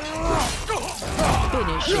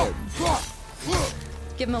 Finish him.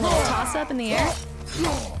 Give him a little toss up in the air.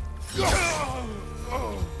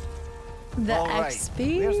 The All right,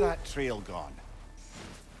 XP. where's that trail gone?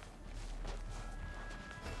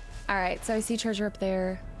 Alright, so I see treasure up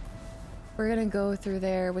there. We're gonna go through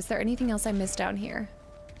there. Was there anything else I missed down here?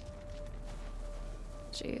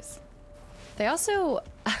 Jeez. They also...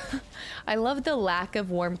 I love the lack of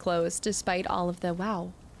warm clothes despite all of the...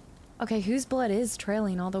 Wow. Okay, whose blood is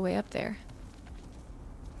trailing all the way up there?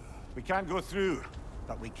 We can't go through,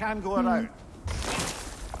 but we can go around.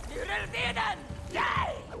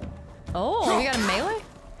 Oh, we got a melee?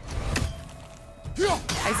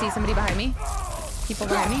 I see somebody behind me. People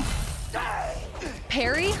behind me.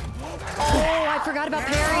 Parry? Oh, I forgot about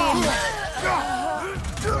parrying.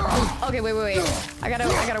 Okay, wait. I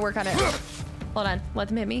gotta work on it. Hold on, let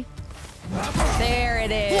them hit me. There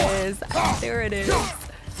it is. There it is.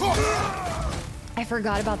 I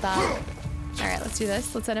forgot about that. All right, let's do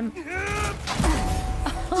this. Let's hit him.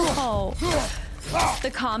 Oh,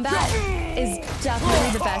 the combat is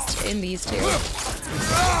definitely the best in these two.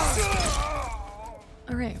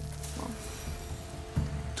 All right.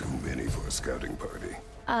 Too many for a scouting party.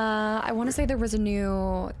 I want to say there was a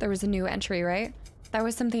new entry, right? That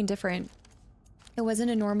was something different. It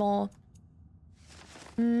wasn't a normal.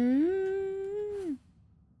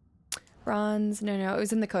 Bronze. No. It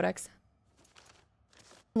was in the codex.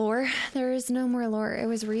 Lore. There is no more lore. It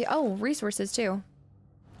was resources too.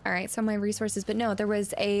 All right, so my resources, but no, there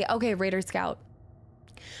was okay, Raider Scout.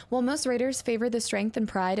 While most raiders favor the strength and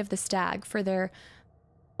pride of the stag for their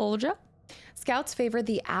Olja, scouts favor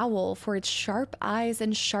the owl for its sharp eyes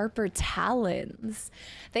and sharper talons.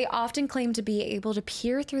 They often claim to be able to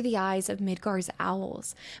peer through the eyes of Midgar's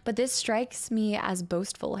owls, but this strikes me as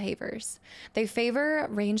boastful havers. They favor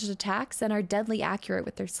ranged attacks and are deadly accurate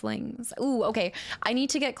with their slings. Ooh, okay. I need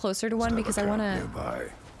to get closer to one because I want to...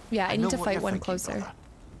 Yeah, I need to fight one closer. Brother.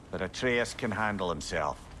 But Atreus can handle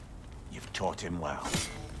himself. You've taught him well.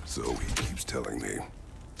 So he keeps telling me.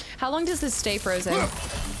 How long does this stay frozen?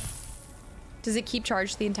 Does it keep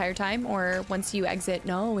charged the entire time, or once you exit?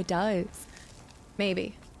 No, it does.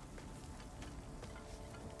 Maybe.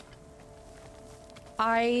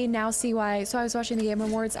 I now see why. So I was watching the Game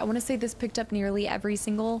Awards. I want to say this picked up nearly every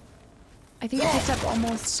single... I think it picked up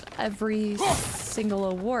almost every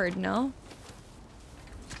single award, no?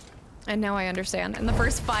 And now I understand. In the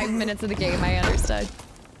first 5 minutes of the game, I understood.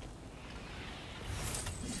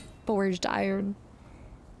 Forged iron.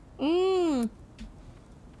 You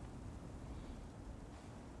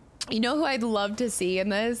know who I'd love to see in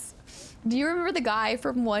this? Do you remember the guy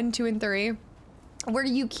from 1, 2, and 3? Where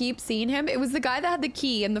you keep seeing him? It was the guy that had the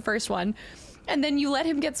key in the first one. And then you let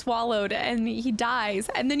him get swallowed and he dies.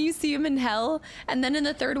 And then you see him in hell. And then in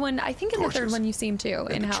the third one, I think in the third one you see him too,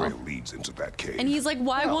 in hell. The trail leads into that cave. And he's like,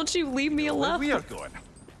 why won't you leave me alone? Where we are going,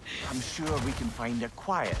 I'm sure we can find a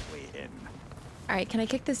quiet way in. All right, can I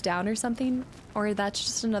kick this down or something? Or that's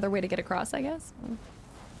just another way to get across, I guess?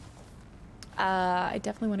 I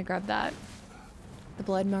definitely want to grab that. The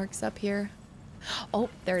blood marks up here. Oh,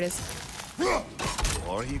 there it is.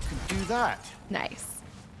 Or you could do that. Nice.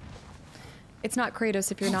 It's not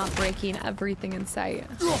Kratos if you're not breaking everything in sight.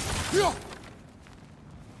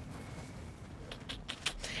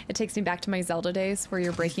 It takes me back to my Zelda days where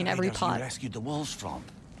you're breaking every pot. You rescued the wolves from?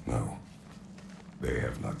 No. They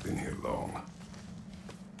have not been here long.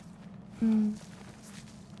 Hmm.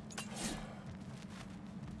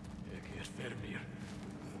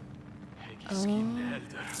 Oh.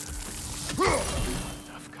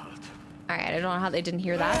 Alright, I don't know how they didn't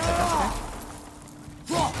hear that, but that's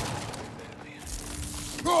okay.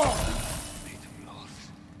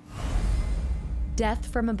 Death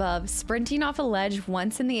from above. Sprinting off a ledge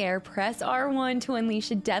once in the air, press R1 to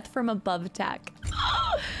unleash a death from above attack.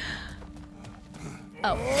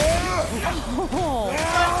 Oh. Oh.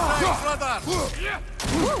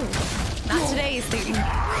 Not today's thing.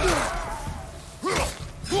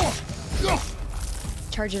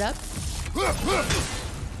 Charge it up.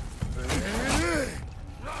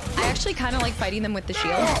 I actually kind of like fighting them with the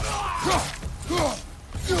shield.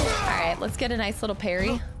 Alright, let's get a nice little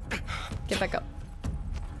parry. Get back up.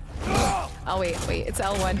 Oh, wait, it's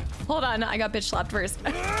L1. Hold on, I got bitch slapped first.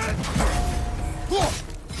 I'm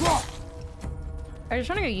just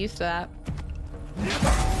trying to get used to that.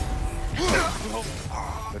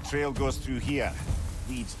 The trail goes through here.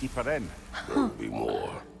 Leads deeper in. There'll be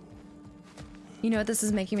more. You know what this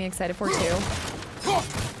is making me excited for, too?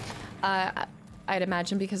 I'd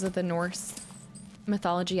imagine because of the Norse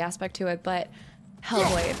mythology aspect to it, but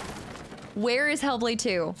Hellblade. Where is Hellblade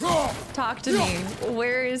 2? Talk to me.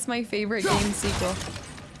 Where is my favorite game sequel?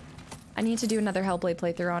 I need to do another Hellblade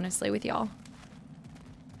playthrough, honestly, with y'all.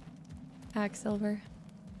 Silver.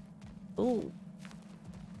 Ooh.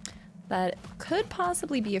 That could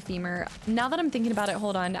possibly be a femur. Now that I'm thinking about it,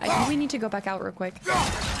 hold on. I think we need to go back out real quick.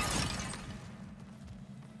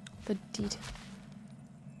 The detail.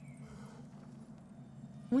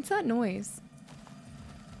 What's that noise?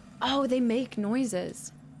 Oh, they make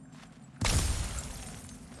noises.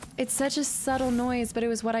 It's such a subtle noise, but it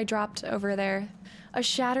was what I dropped over there. A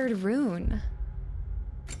shattered rune.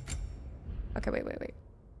 Okay, wait.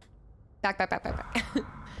 Back.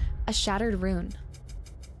 A shattered rune.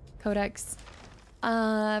 Codex.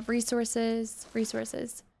 Resources.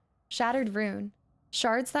 Shattered rune.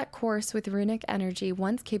 Shards that course with runic energy,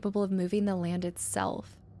 once capable of moving the land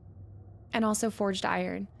itself. And also forged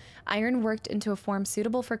iron. Iron worked into a form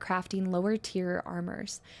suitable for crafting lower tier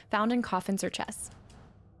armors, found in coffins or chests.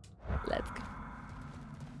 Let's go.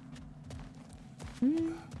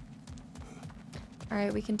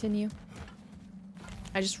 Alright, we continue.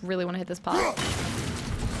 I just really want to hit this pot.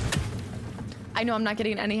 I know I'm not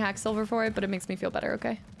getting any hack silver for it, but it makes me feel better,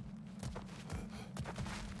 okay?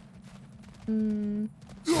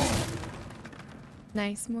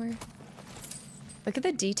 Nice, more. Look at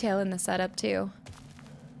the detail in the setup, too.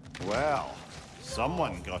 Well,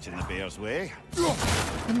 someone got in the bear's way.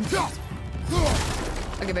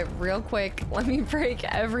 Okay, but real quick, let me break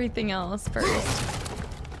everything else first.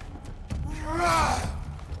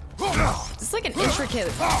 It's like an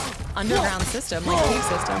intricate underground system, like cave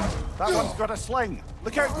system. That one's got a sling.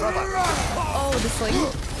 Look out, brother. Oh, the sling.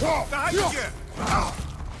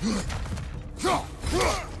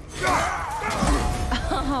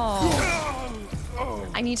 Oh.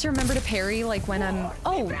 I need to remember to parry, like when I'm...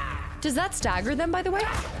 Oh, does that stagger them, by the way?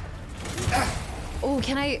 Oh,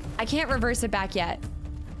 can I can't reverse it back yet.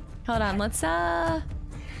 Hold on, let's kind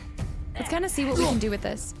of see what we can do with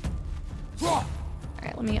this. All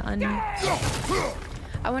right, let me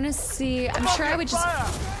I want to see, I'm sure I would just...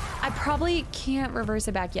 I probably can't reverse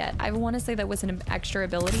it back yet. I want to say that was an extra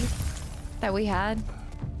ability that we had.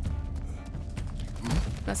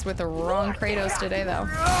 Messed with the wrong Kratos today, though.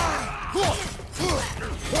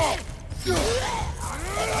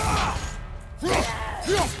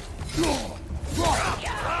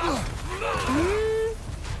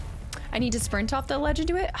 I need to sprint off the ledge and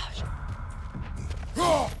do it? Oh, shit.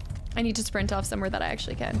 I need to sprint off somewhere that I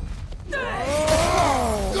actually can.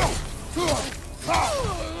 Oh.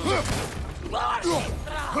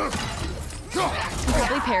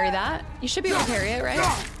 Probably parry that. You should be able to parry it, right?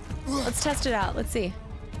 Let's test it out. Let's see.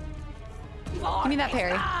 Give me that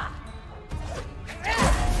parry.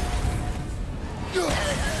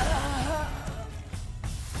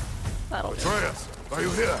 That'll do. Atreus, are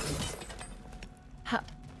you here?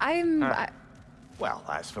 Well,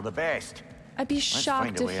 that's for the best. I'd be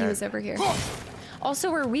shocked if he was over here.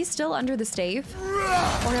 Also, are we still under the stave?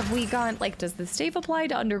 Or have we gone, like, does the stave apply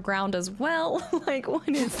to underground as well? Like,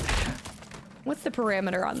 what's the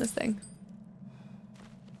parameter on this thing?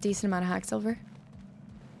 Decent amount of hack silver.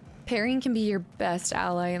 Parrying can be your best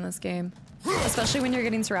ally in this game, especially when you're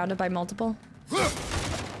getting surrounded by multiple.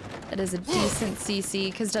 It is a decent CC,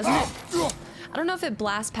 because doesn't it? I don't know if it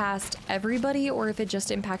blasts past everybody or if it just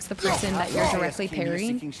impacts the person that you're directly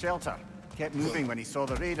parrying. Seeking shelter. Kept moving when he saw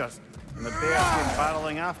the raiders, and the bear came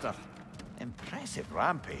barreling after. Impressive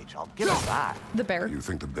rampage, I'll give it that. The bear? You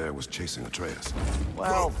think the bear was chasing Atreus?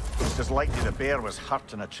 Well, it's as likely the bear was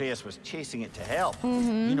hurt and Atreus was chasing it to help.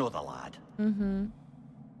 You know the lad.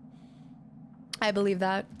 I believe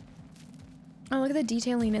that. Oh, look at the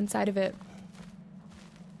detailing inside of it.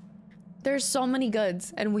 There's so many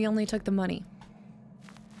goods, and we only took the money.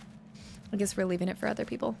 I guess we're leaving it for other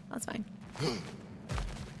people. That's fine.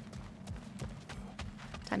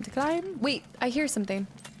 Time to climb. Wait, I hear something.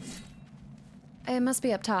 It must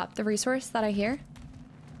be up top. The resource that I hear.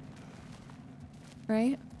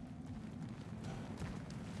 Right?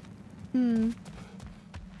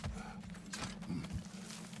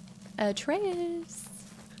 Atreus.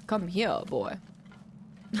 Come here, boy.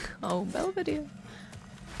 Oh, Belvedere.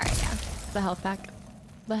 Alright, yeah. The health pack.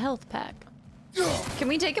 The health pack. Can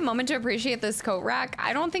we take a moment to appreciate this coat rack?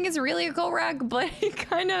 I don't think it's really a coat rack, but it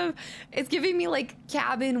kind of, it's giving me like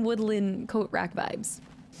cabin woodland coat rack vibes.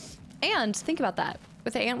 And think about that.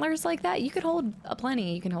 With antlers like that, you could hold a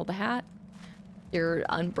plenty. You can hold a hat, your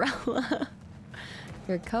umbrella,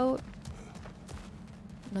 your coat.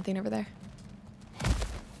 Nothing over there.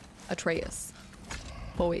 Atreus.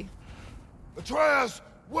 Boy. Atreus,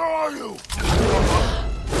 where are you?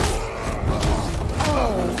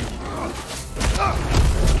 Oh.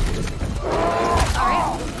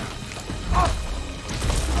 Alright.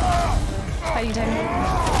 Fighting time.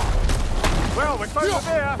 Well, we found the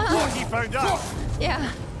bear. What he found us. Yeah.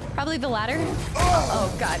 Probably the ladder.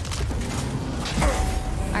 Oh, God.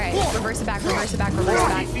 Alright, reverse it back, reverse it back, reverse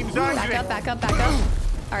it back. Back up, back up, back up.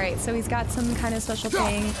 Alright, so he's got some kind of special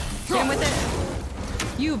thing. Hit him with it.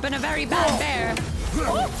 You've been a very bad bear.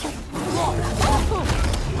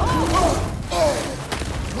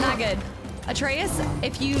 Not good. Atreus,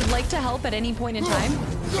 if you'd like to help at any point in time.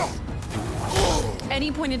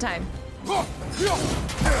 Any point in time.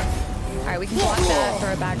 Alright, we can block that,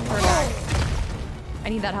 throw it back, throw it back. I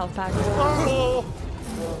need that health pack.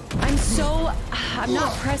 I'm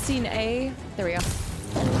not pressing A. There we go.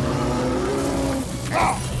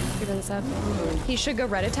 Right, figure this out. He should go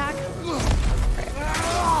red attack. Right.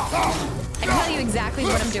 I can tell you exactly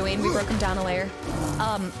what I'm doing. We broke him down a layer.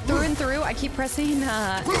 Through and through, I keep pressing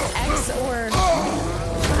X or...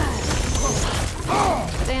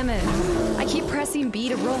 Damn it. I keep pressing B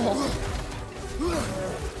to roll.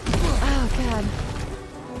 Oh, God.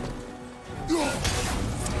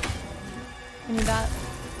 I need that.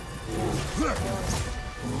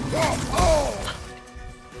 Oh!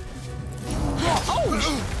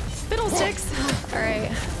 Fiddlesticks!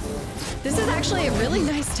 Alright. This is actually a really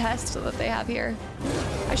nice test that they have here.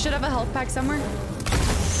 I should have a health pack somewhere.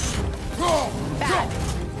 Bad.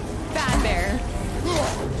 Bad bear.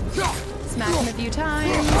 Smack him a few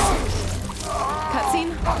times.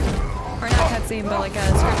 Cutscene? Or not cutscene, but like a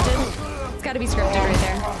scripted. It's gotta be scripted right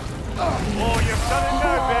there. Oh, you've done it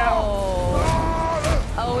now, bear.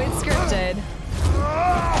 Oh, it's scripted.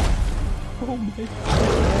 Oh my.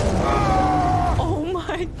 Oh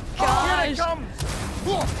my gosh. Here it comes.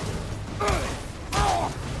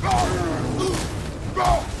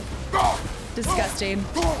 Disgusting.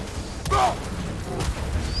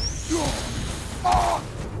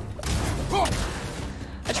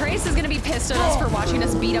 Atreus is gonna be pissed at us for watching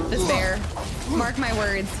us beat up this bear. Mark my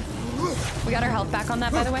words. We got our health back on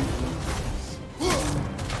that, by the way.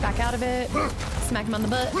 Back out of it. Smack him on the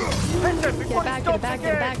butt. Get it back, get it back,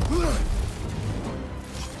 get it back.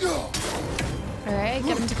 Alright,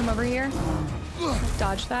 get him to come over here.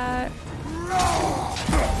 Dodge that.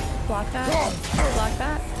 Block that. Block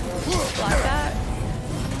that. Block that.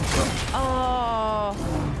 Oh.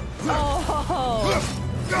 Oh.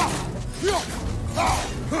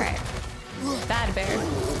 Alright. Bad bear.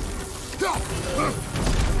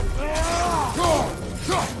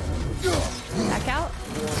 Back out.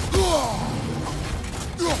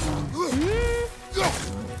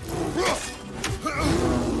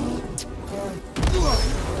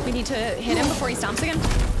 We need to hit him before he stomps again.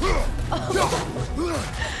 Oh.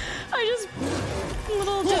 I just did a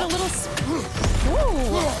little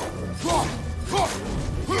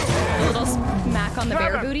smack on the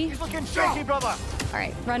bear booty. He's looking shaky, brother. All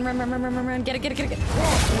right, run. Get it.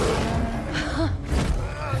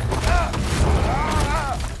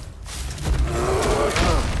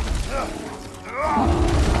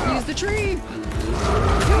 Use the tree.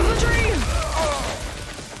 Use the tree.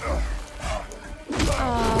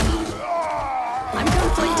 I'm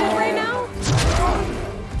conflicted right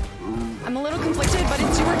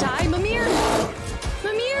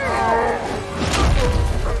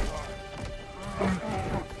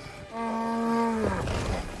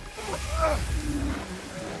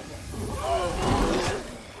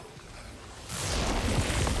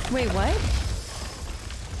Wait, what?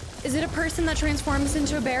 Is it a person that transforms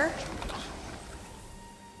into a bear?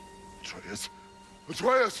 Atreus!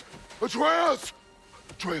 Atreus! Atreus!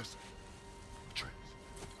 Atreus! Atreus!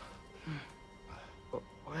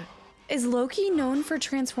 What? Is Loki known for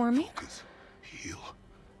transforming? Focus. Heal.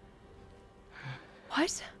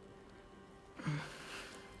 What?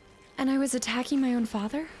 And I was attacking my own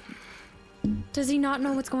father? Does he not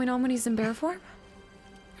know what's going on when he's in bear form?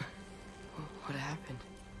 What happened?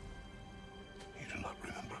 You do not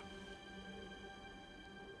remember.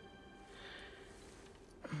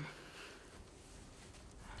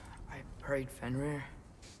 I prayed Fenrir.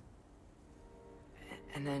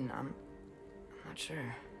 And then I'm not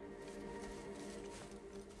sure.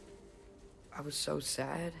 I was so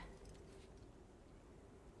sad.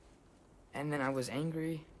 And then I was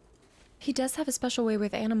angry. He does have a special way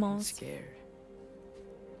with And animals. scared.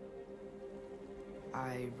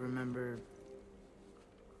 I remember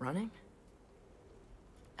running.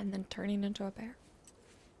 And then turning into a bear.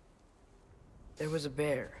 There was a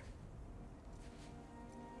bear.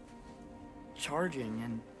 Charging,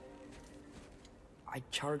 and I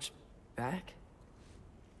charged back.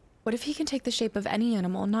 What if he can take the shape of any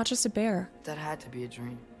animal, not just a bear? That had to be a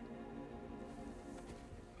dream.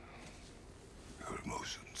 Your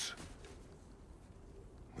emotions.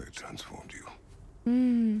 They transformed you.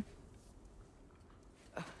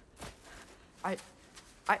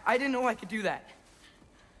 I didn't know I could do that.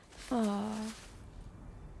 Aww.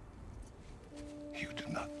 You did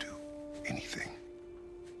not do anything.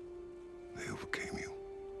 They overcame you.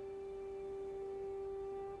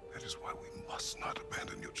 That is why we must not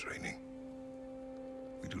abandon your training.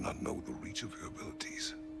 We do not know the reach of your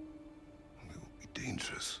abilities. And they will be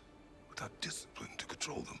dangerous without discipline to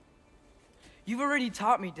control them. You've already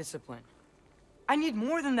taught me discipline. I need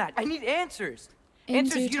more than that. I need answers.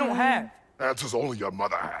 Answers you don't have. Answers only your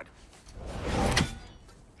mother had.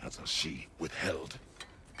 Answers she withheld.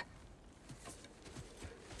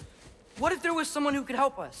 What if there was someone who could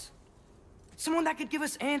help us? Someone that could give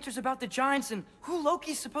us answers about the giants and who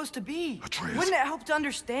Loki's supposed to be. Atreus. Wouldn't it help to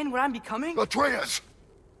understand what I'm becoming? Atreus!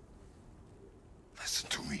 Listen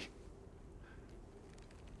to me.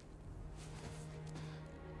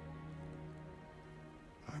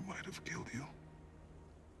 I might have killed you.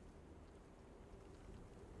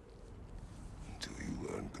 Until you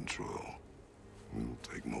learn control, we will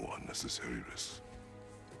take no unnecessary risks.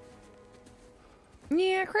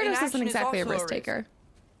 Yeah, Kratos Inaction isn't is exactly a also a risk risk. taker.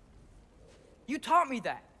 You taught me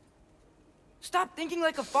that. Stop thinking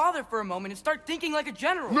like a father for a moment and start thinking like a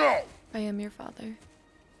general. No! I am your father.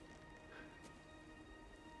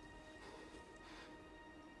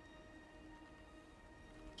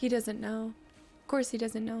 He doesn't know. Of course he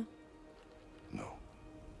doesn't know. No.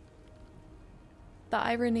 The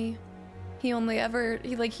irony. He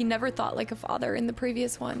never thought like a father in the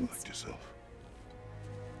previous ones. Like yourself.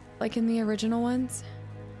 Like in the original ones.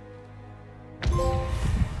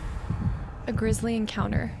 A grisly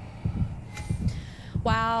encounter.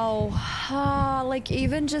 Wow. Like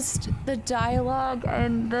even just the dialogue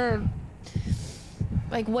and the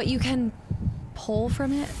like what you can pull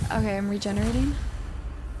from it. Okay, I'm regenerating.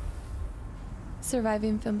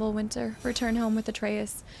 Surviving Fimbulwinter. Return home with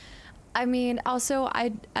Atreus. I mean, also I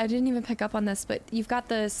didn't even pick up on this, but you've got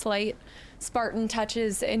the slight Spartan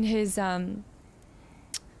touches in his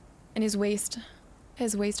waist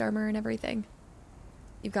armor and everything.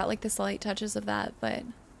 You've got like the slight touches of that, but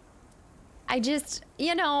I just,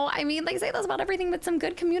 you know, I mean, they say this about everything, but some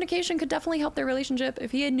good communication could definitely help their relationship.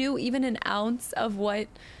 If he had knew even an ounce of what,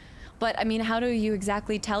 but I mean, how do you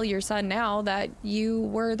exactly tell your son now that you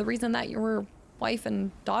were the reason that your wife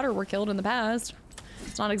and daughter were killed in the past?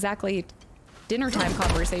 It's not exactly dinner time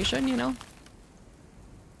conversation, you know?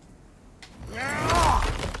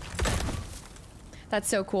 That's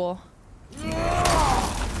so cool.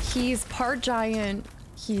 He's part giant,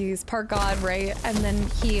 he's part god, right? And then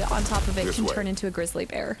he, on top of it, can turn into a grizzly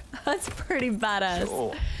bear. That's pretty badass.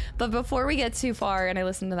 Sure. But before we get too far and I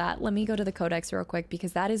listen to that, let me go to the codex real quick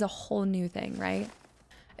because that is a whole new thing, right?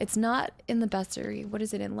 It's not in the bestiary. What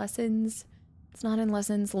is it in lessons? It's not in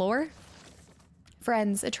lessons. Lore?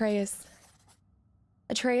 Friends, Atreus.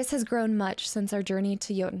 Atreus has grown much since our journey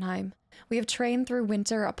to Jotunheim. We have trained through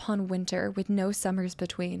winter upon winter with no summers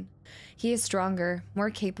between. He is stronger,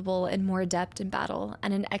 more capable, and more adept in battle,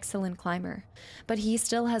 and an excellent climber. But he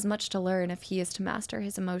still has much to learn if he is to master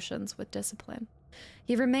his emotions with discipline.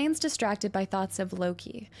 He remains distracted by thoughts of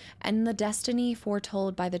Loki, and the destiny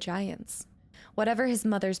foretold by the giants. Whatever his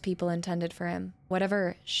mother's people intended for him,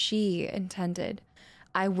 whatever she intended,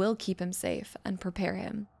 I will keep him safe and prepare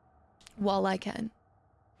him while I can.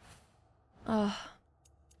 Oh,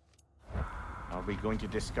 Are we going to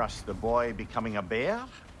discuss the boy becoming a bear?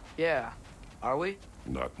 Yeah. Are we?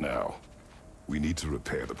 Not now. We need to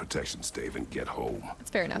repair the protection stave and get home. That's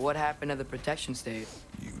fair enough. What happened to the protection stave?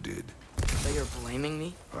 You did. So you're blaming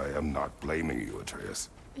me? I am not blaming you, Atreus.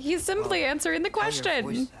 He's simply answering the Tell your question.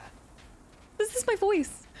 voice that. This is my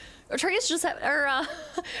voice. Atreus just had,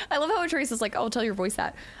 I love how Atreus is like, oh, tell your voice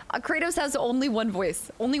that. Kratos has only one voice,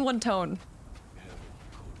 only one tone.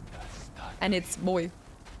 And it's boy.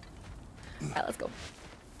 All right, let's go.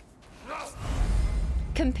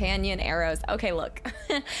 Companion arrows. Okay, look.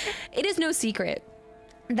 It is no secret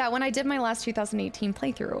that when I did my last 2018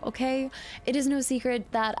 playthrough, okay? It is no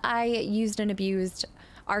secret that I used and abused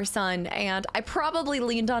our son, and I probably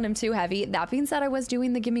leaned on him too heavy. That being said, I was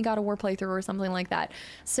doing the Gimme God of War playthrough or something like that.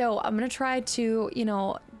 So I'm gonna try to, you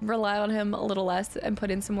know, rely on him a little less and put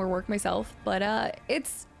in some more work myself. But I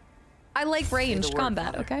like ranged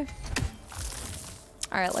combat, okay?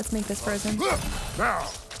 All right, let's make this frozen.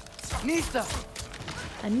 Nista!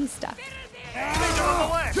 Anista.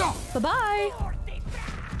 Bye-bye.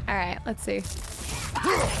 All right, let's see.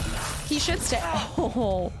 He should stay.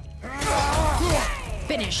 Oh.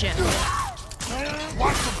 Finish him.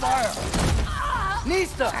 Watch the fire!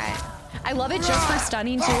 Nista! All right. I love it just for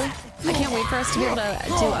stunning too. I can't wait for us to be able to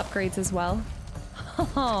do upgrades as well.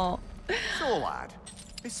 Oh. So, lad,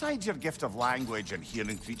 besides your gift of language and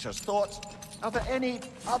hearing creatures' thoughts, are there any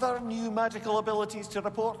other new magical abilities to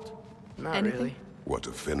report? Not Anything? really. What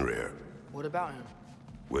of Fenrir? What about him?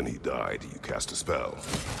 When he died, you cast a spell.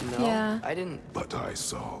 No, Yeah. I didn't. But I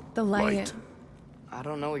saw The light. I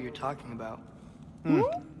don't know what you're talking about.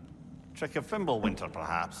 Trick of Fimbulwinter,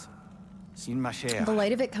 perhaps. Seen my share. The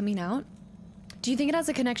light of it coming out. Do you think it has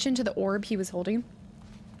a connection to the orb he was holding?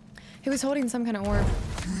 He was holding some kind of orb.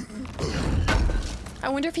 I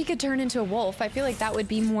wonder if he could turn into a wolf. I feel like that would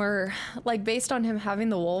be more, like, based on him having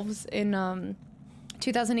the wolves in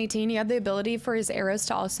 2018, he had the ability for his arrows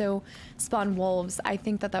to also spawn wolves. I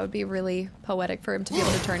think that that would be really poetic for him to be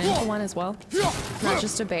able to turn into one as well. Not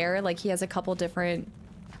just a bear, like he has a couple different...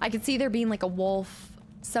 I could see there being like a wolf,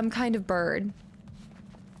 some kind of bird,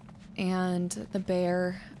 and the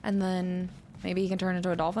bear, and then maybe he can turn into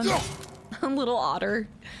a dolphin. A little otter.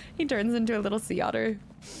 He turns into a little sea otter.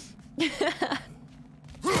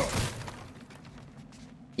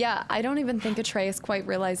 Yeah, I don't even think Atreus quite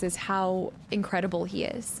realizes how incredible he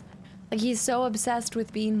is. Like, he's so obsessed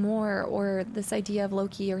with being more, or this idea of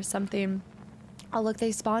Loki or something. Oh, look,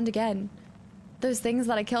 they spawned again. Those things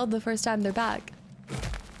that I killed the first time, they're back.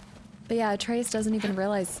 But yeah, Atreus doesn't even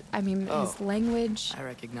realize, I mean, his language, I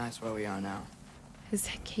recognize where we are now. his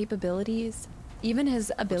capabilities, even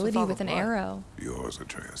his ability all with the an blood? arrow. Yours,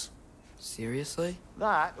 Atreus. Seriously?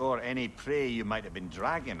 That, or any prey you might have been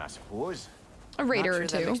dragging, I suppose. A raider Not or sure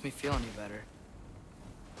that two. makes me feel any better.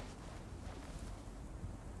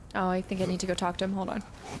 Oh, I think I need to go talk to him. Hold on.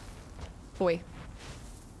 Boy.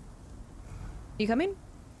 You coming?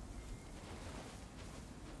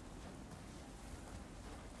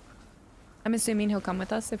 I'm assuming he'll come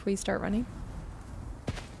with us if we start running.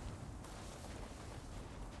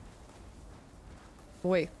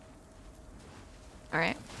 Boy.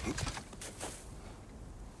 Alright.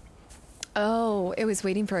 Oh, it was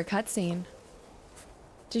waiting for a cutscene.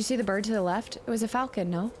 Did you see the bird to the left? It was a falcon,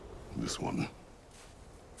 no? This one.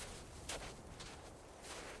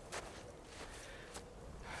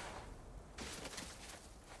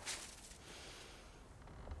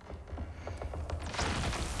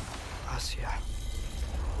 Asya.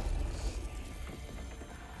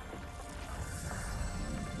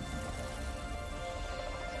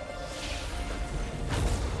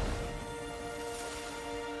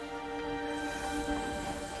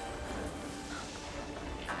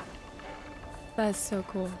 That's so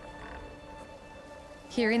cool.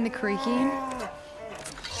 Hearing the creaking.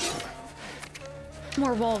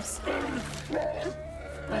 More wolves.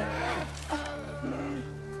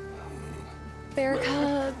 Bear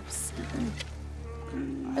cubs.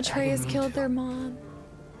 Atreus killed their mom.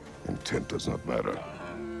 Intent does not matter.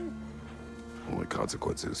 Only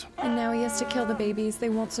consequences. And now he has to kill the babies. They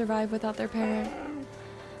won't survive without their parent.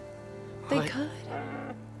 They What? could.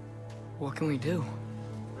 What can we do?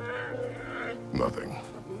 Nothing.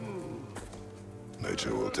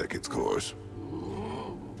 Nature will take its course.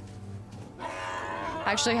 I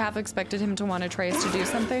actually half expected him to want Atreus to do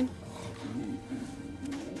something.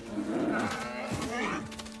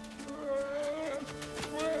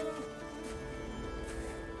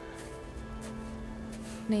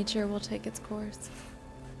 Nature will take its course.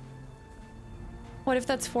 What if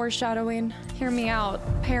that's foreshadowing? Hear me out.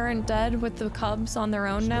 Parent dead with the cubs on their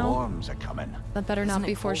own now? Storms are coming. That better not Isn't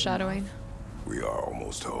be it cold foreshadowing. We are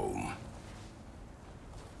almost home.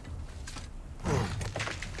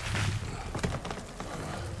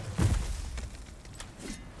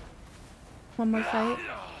 One more fight.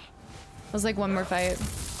 It was like one more fight.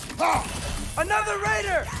 Another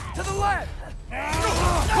raider! To the left!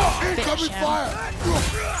 Incoming fire!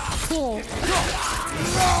 Cool.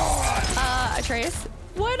 Atreus?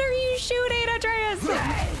 What are you shooting, Atreus?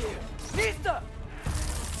 Nista!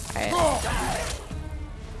 Alright.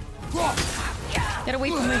 Get away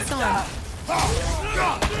from my son.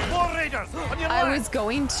 More raiders! On your I left! was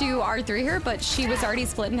going to R3 her, but she was already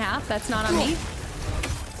split in half. That's not on me.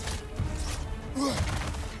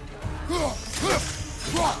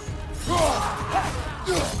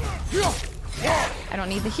 I don't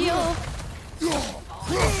need the heal.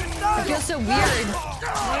 It feels so weird.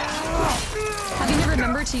 Having to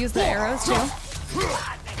remember to use the arrows too.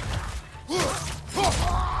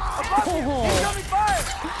 Oh.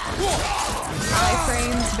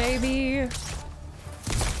 Iframes, baby.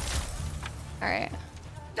 Alright.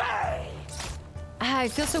 I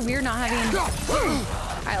feel so weird not having...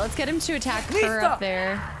 Alright, let's get him to attack her up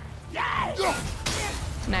there.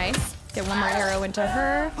 Nice. Get one more arrow into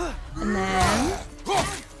her. And then...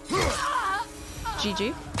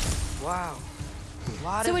 GG. Wow.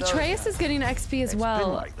 So Atreus is getting XP as well. It's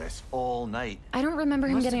been like this all night. I don't remember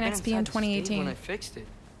him Must have getting been XP in inside the stave 2018. when I fixed it.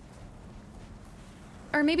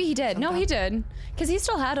 Or maybe he did. No, he did. Because he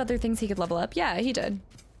still had other things he could level up. Yeah, he did.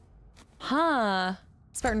 Huh.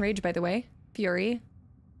 Spartan Rage, by the way. Fury.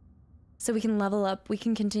 So we can level up. We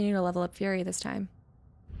can continue to level up Fury this time.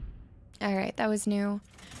 Alright, that was new.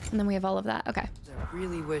 And then we have all of that. Okay. I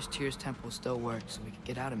really wish Tyr's temple still worked so we could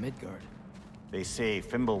get out of Midgard. They say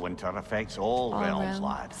Fimbulwinter affects all realms, realms.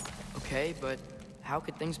 lad. Okay, but how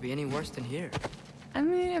could things be any worse than here? I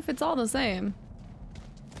mean, if it's all the same.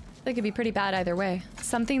 They could be pretty bad either way.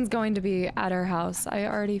 Something's going to be at our house. I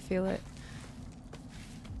already feel it.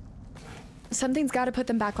 Something's got to put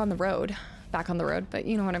them back on the road. Back on the road, but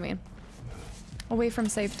you know what I mean. Away from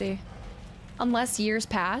safety. Unless years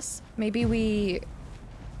pass, maybe we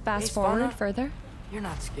fast forward Svanna, further. You're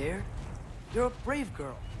not scared. You're a brave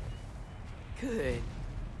girl. Good.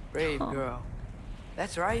 Brave girl.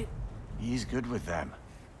 That's right. He's good with them.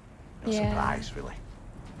 No Yeah. surprise, really.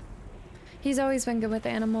 He's always been good with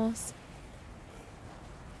animals.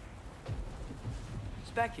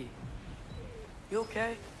 Specky. You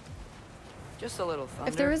okay? Just a little thunder.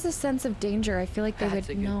 If there was a sense of danger, I feel like they That's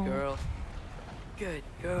would a good know. girl. Good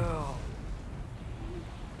girl.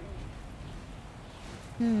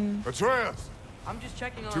 Atreus! I'm just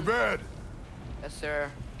checking on... To bed! Yes,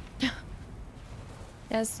 sir.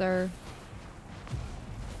 Yes, sir.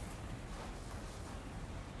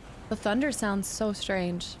 The thunder sounds so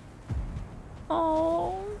strange.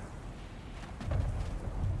 Oh.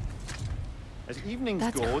 As evenings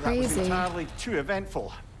That's go, that was crazy. entirely too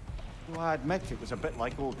eventful. Though I admit it was a bit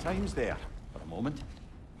like old times there, for a moment.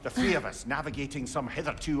 The three of us navigating some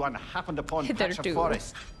hitherto unhappened upon patch of Hitherto.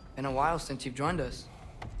 forest. Been a while since you've joined us.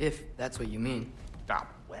 If that's what you mean. Ah,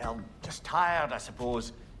 well, just tired, I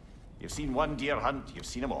suppose. You've seen one deer hunt, you've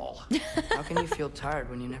seen them all. How can you feel tired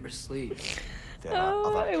when you never sleep? There are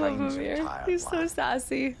Oh, other I love kinds him of here. tired, He's so lad.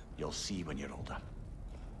 sassy. You'll see when you're older.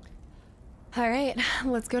 All right,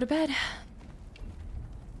 let's go to bed.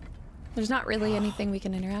 There's not really anything we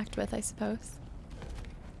can interact with, I suppose.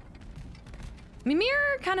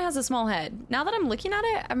 Mimir kind of has a small head. Now that I'm looking at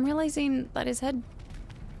it, I'm realizing that his head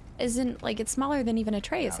isn't, like, it's smaller than even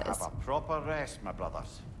Atreus Now is. have a proper rest, my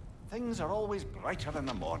brothers. Things are always brighter in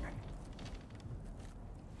the morning.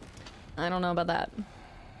 I don't know about that.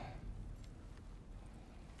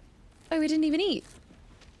 Oh, we didn't even eat.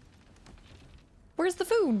 Where's the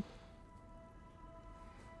food?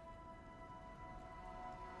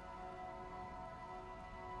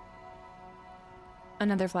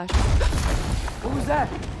 Another flash. What was that?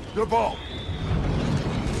 The ball!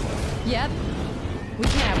 Yep. We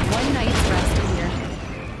can't have one night's rest in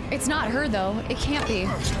here. It's not her, though. It can't be.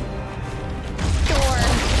 Door.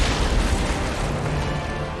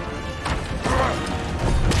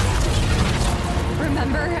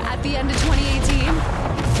 Remember at the end of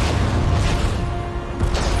 2018?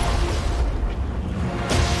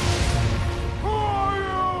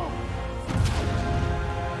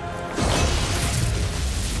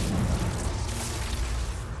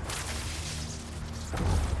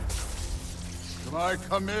 Can I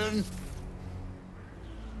come in?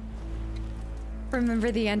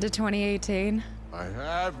 Remember the end of 2018? I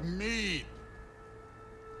have Mead.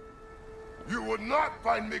 You would not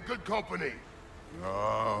find me good company.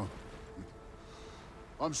 No.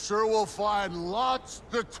 I'm sure we'll find lots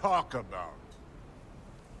to talk about.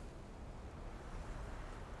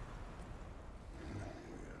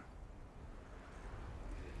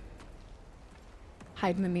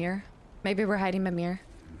 Hide Mimir. Maybe we're hiding Mimir.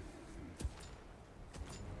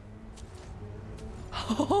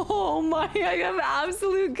 my, I have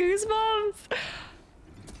absolute goosebumps.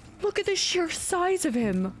 Look at the sheer size of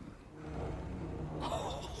him.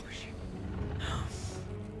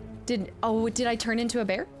 Did I turn into a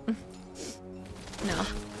bear? No.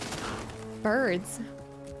 Birds.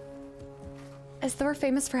 Is Thor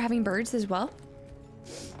famous for having birds as well?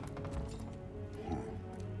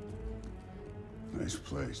 Nice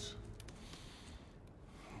place.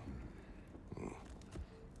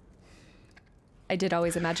 I did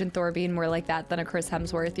always imagine Thor being more like that than a Chris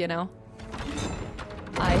Hemsworth, you know?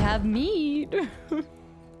 I have Mead.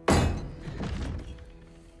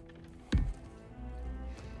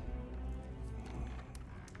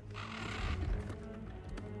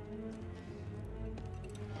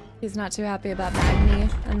 He's not too happy about Magni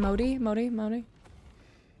and Modi.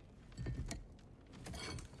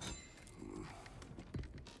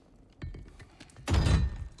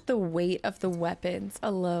 The weight of the weapons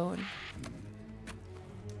alone.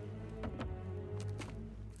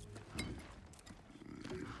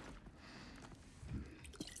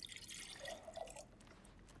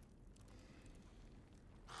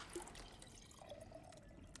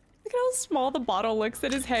 Look how small the bottle looks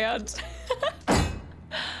in his hand.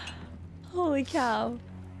 Holy cow.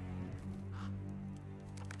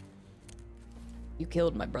 You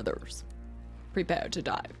killed my brothers. Prepare to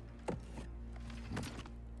die.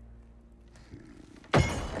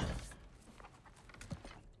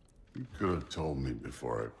 You could have told me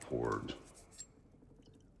before I poured.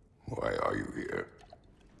 Why are you here?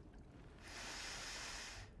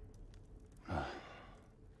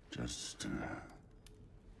 Just,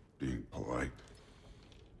 being polite.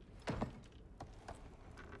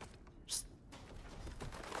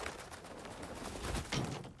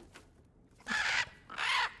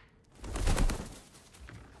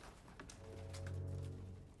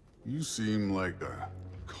 You seem like a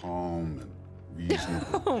calm and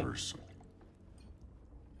reasonable person.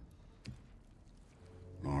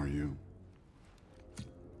 Are you?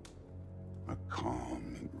 A calm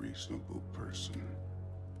and reasonable person.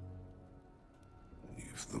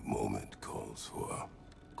 If the moment calls for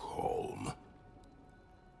calm.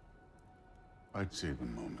 I'd say the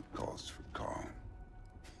moment calls for calm.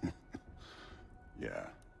 Yeah.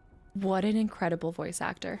 What an incredible voice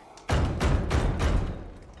actor.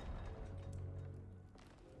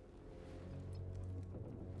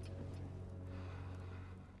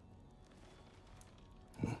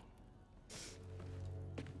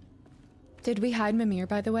 Did we hide Mimir,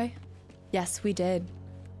 by the way? Yes, we did.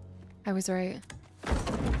 I was right.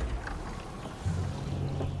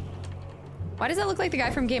 Why does that look like the guy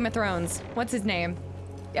from Game of Thrones? What's his name?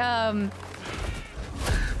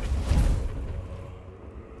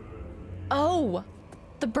 Oh!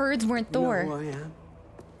 The birds weren't Thor. You know who I am?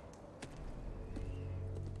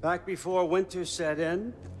 Back before winter set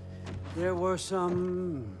in, there were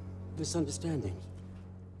some misunderstandings.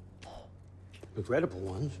 Regrettable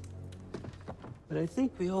ones. But I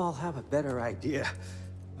think we all have a better idea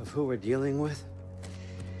of who we're dealing with.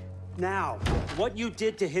 Now, what you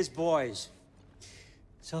did to his boys.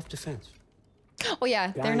 Self-defense. Oh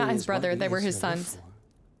yeah, they're not his brother, they were his sons.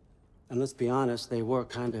 And let's be honest, they were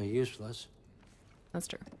kind of useless. That's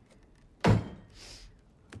true.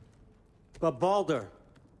 But Baldur,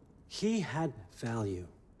 he had value.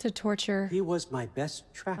 To torture. He was my best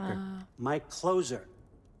tracker, my closer.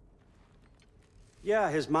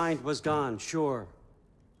 Yeah, his mind was gone, sure.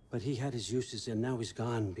 But he had his uses, and now he's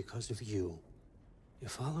gone because of you. You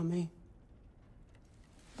follow me?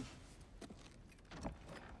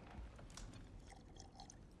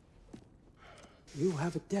 You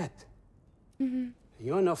have a debt. Mm-hmm.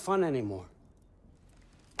 You're no fun anymore.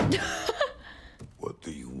 What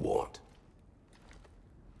do you want?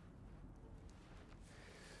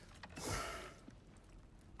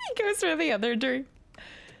 He goes for the other drink.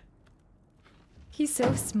 He's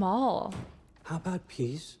so small. How about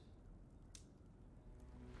peace?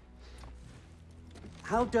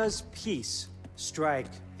 How does peace strike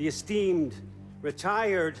the esteemed,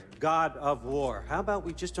 retired god of war? How about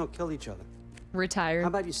we just don't kill each other? Retired. How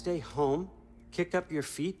about you stay home, kick up your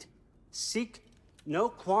feet, seek no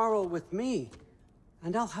quarrel with me,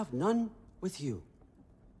 and I'll have none with you.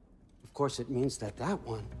 Of course, it means that that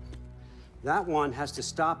one has to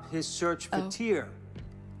stop his search for Tyr.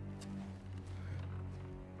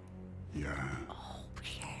 Yeah. Oh,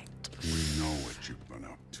 shit. We know what you've been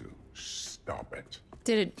up to. Stop it.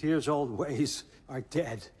 Did it? Tyr's old ways are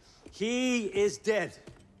dead. He is dead.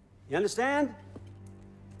 You understand?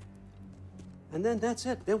 And then that's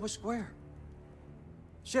it. Then we're square.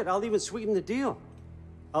 Shit, I'll even sweeten the deal.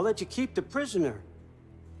 I'll let you keep the prisoner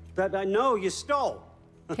that I know you stole.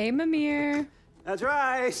 Hey, Mimir. That's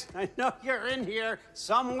right. I know you're in here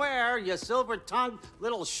somewhere, you silver-tongued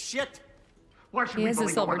little shit. Why should He we is a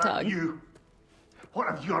believe silver all about tongue. you? What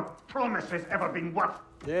have your promises ever been worth?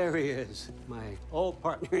 There he is, my old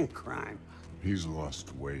partner in crime. He's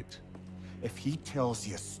lost weight. If he tells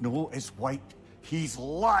you snow is white, he's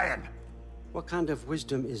lying. What kind of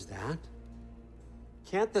wisdom is that?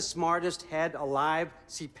 Can't the smartest head alive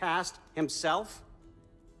see past himself?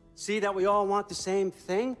 See that we all want the same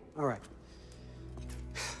thing? All right.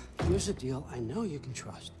 Here's a deal I know you can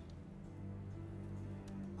trust.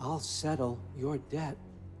 I'll settle your debt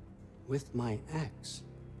with my ex.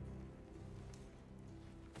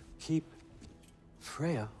 Keep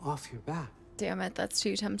Freya off your back. Damn it, that's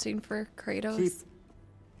too tempting for Kratos. Keep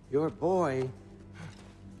your boy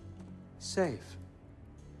safe.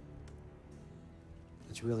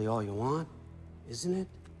 That's really all you want, isn't it?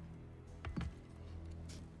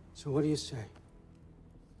 So what do you say?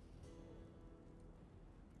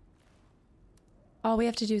 All we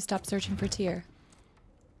have to do is stop searching for Tyr.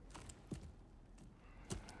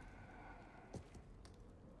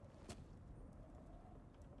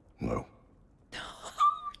 No.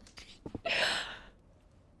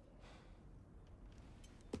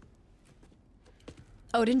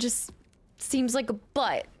 Odin just seems like a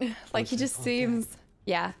butt. Like he just seems...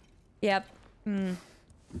 Yeah. Yep. Mm.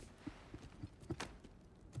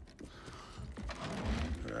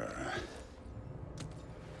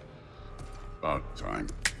 About time.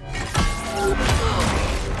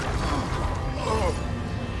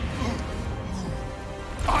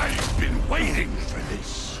 I've been waiting for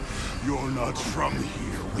this. You're not from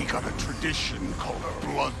here. We got a tradition called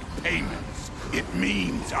blood payments. It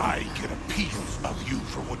means I get a piece of you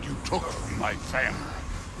for what you took from my family.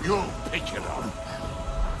 You'll pick it up.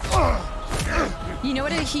 You know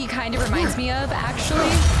what he kind of reminds me of, actually?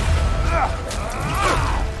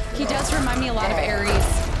 He does remind me a lot of Ares.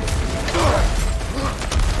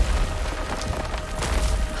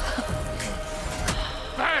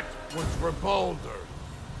 That was for Baldur.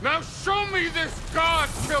 Now show me this god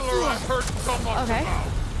killer I've heard so much about.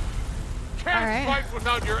 Can't fight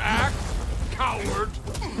without your axe, coward.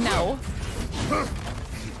 No.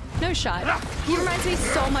 No shot. He reminds me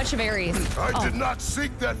so much of Ares. I did not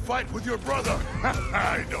seek that fight with your brother.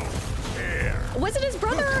 I don't care. Was it his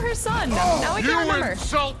brother or her son? Now I can't remember. You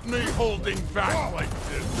insult me holding back like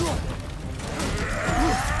this.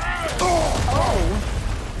 Oh.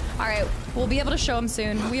 All right, we'll be able to show him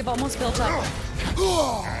soon. We have almost built up.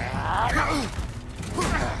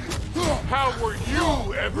 How were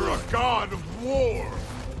you ever a god of war?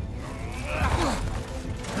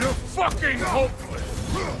 You're fucking hopeless.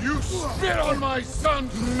 You spit on my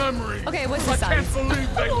son's memory. Okay, what's his I sons? can't believe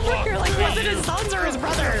they lost. You're like, was it his sons or his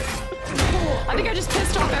brother? I think I just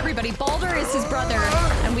pissed off everybody. Baldur is his brother,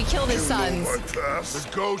 and we killed his sons. The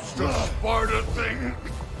ghost of Sparta thing?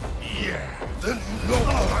 Yeah. Then you know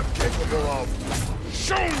what I'm capable of.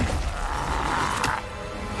 Show me!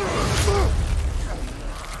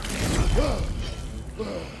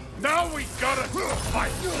 Now we gotta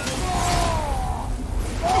fight!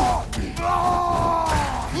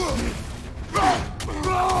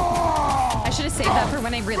 I should have saved that for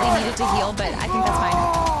when I really needed to heal, but I think that's fine.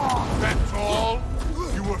 That's all?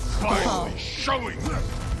 You were finally showing them!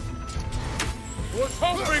 Was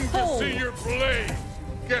hoping to see your blade!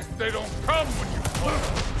 Guess they don't come when you play!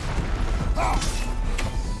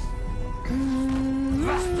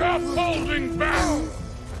 Stop holding back!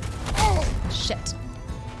 Shit.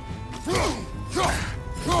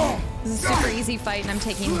 This is a super easy fight, and I'm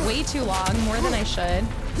taking way too long, more than I should.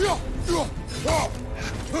 Oh.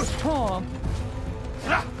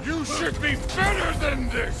 You should be better than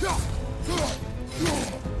this!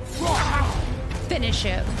 Finish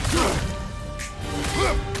it.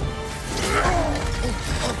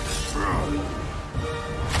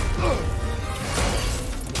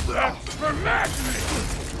 That's for Magni!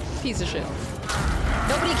 Piece of shit.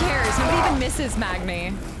 Nobody cares. Nobody even misses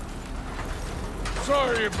Magni.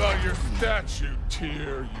 Sorry about your statue,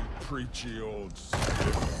 Tyr, you preachy old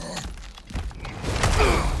stiff.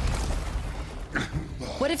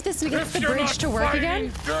 What if this gets If the you're bridge not to work fighting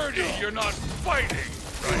again? dirty, you're not fighting,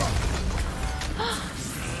 right?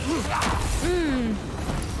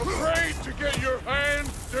 Afraid to get your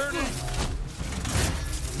hands dirty?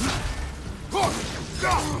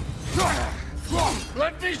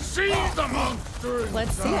 Let me see the monster inside.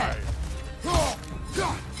 Let's see it.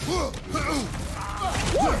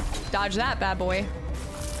 Dodge that, bad boy.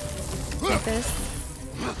 Get this.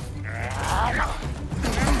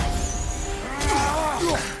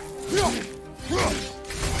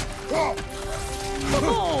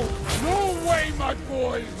 No way, my boy!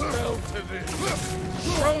 boys fell to this.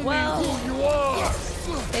 Show me who you are.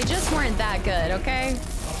 They just weren't that good, okay?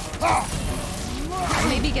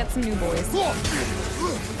 Maybe get some new boys.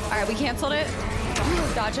 Alright, we canceled it.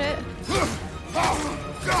 Dodge it.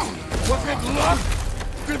 Was it luck?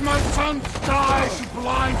 Did my son die to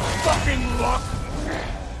blind fucking luck?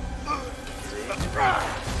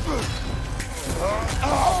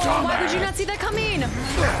 Oh, why would you not see that coming?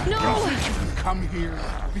 No! You think you can come here,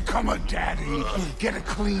 become a daddy, get a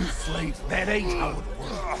clean slate? That ain't how it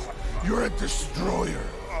works. You're a destroyer,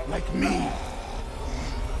 like me.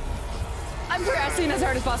 I'm pressing as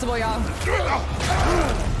hard as possible, y'all.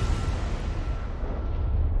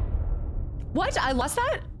 What? I lost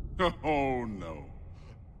that? Oh, no.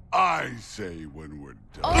 I say when we're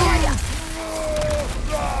done. Oh, yeah.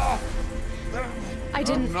 I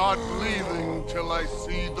didn't. I'm not leaving till I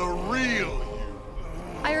see the real you.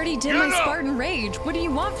 I already did my Spartan rage. What do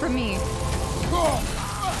you want from me?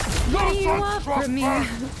 What do you want from me?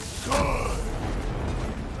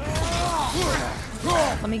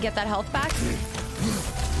 Let me get that health back.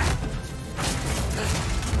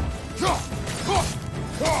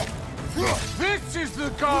 This is the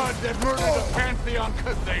god that murdered the Pantheon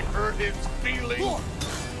because they hurt his feelings.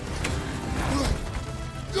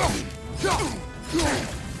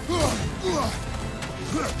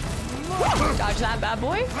 Dodge that bad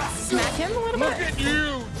boy. Smack him a little bit. Look at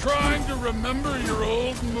you, trying to remember your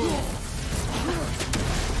old move.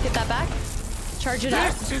 Get that back. Charge it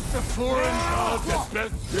up. This is the foreign god that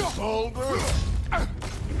best Beholder.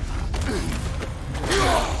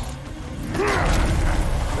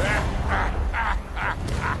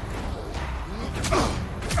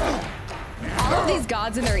 All of these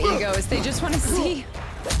gods and their egos, they just want to see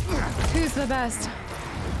who's the best.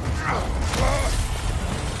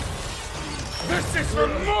 This is for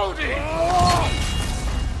Moody!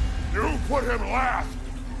 You put him last,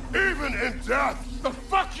 even in death. The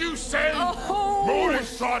fuck you say? Oh. Moody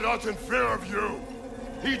sought us in fear of you.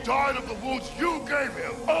 He died of the wounds you gave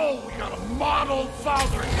him. Oh, we got a model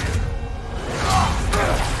father here.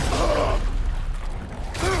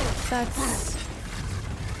 That's...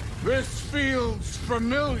 This feels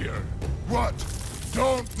familiar. What?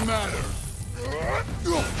 Don't matter.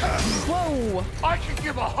 Whoa! I can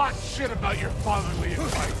give a hot shit about your fatherly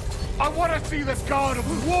advice. I want to see the god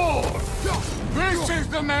of war. This is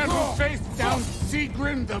the man who faced down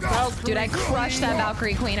Sigrun, the Valkyrie. Dude, I crushed that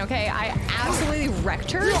Valkyrie queen, okay? I absolutely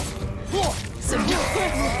wrecked her. So,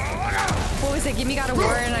 what was it? Give me God of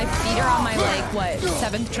War and I beat her on my, like, what,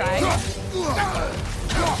 7th try?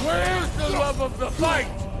 Where's the love of the fight?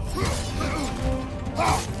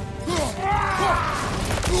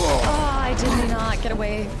 Oh, I did not get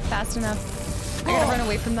away fast enough. I gotta run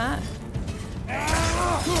away from that.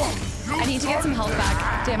 I need to get some health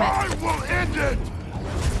back. Damn it. I will end it!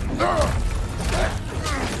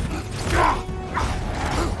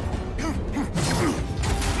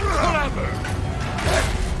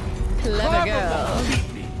 Clever girl.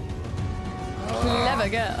 Clever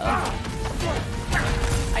girl.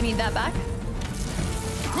 I need that back.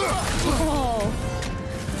 Oh.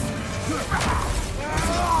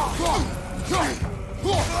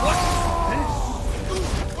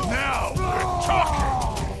 Now we're talking!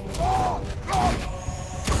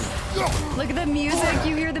 Look at the music.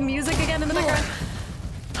 You hear the music again in the background.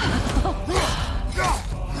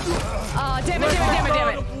 Oh, damn it, damn it, damn it, damn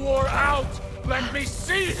it. War out. Let me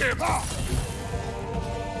see him.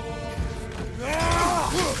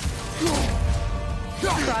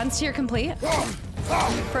 Bronze tier complete.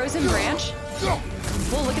 Frozen branch.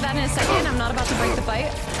 We'll look at that in a second. I'm not about to break the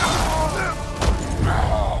fight.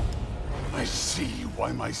 I see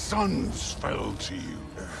why my sons fell to you.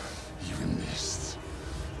 Even this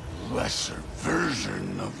lesser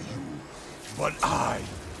version of you. But I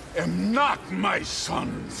am not my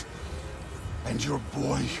sons. And your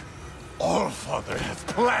boy, Allfather, has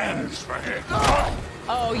plans for him.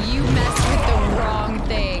 Oh, you messed with the wrong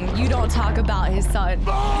thing. You don't talk about his son.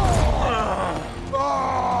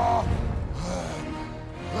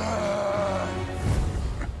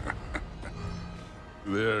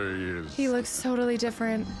 There he is. He looks totally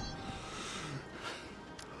different.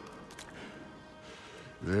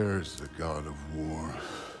 There's the god of war.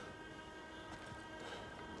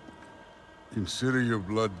 Consider your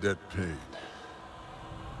blood debt paid.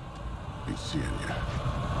 Be seeing ya.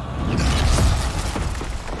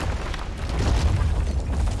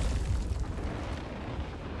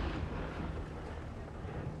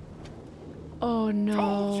 Oh no.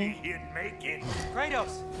 Told you he'd make it.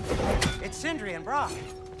 Kratos, it's Sindri and Brock.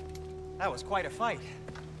 That was quite a fight.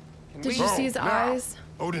 Did you see his eyes?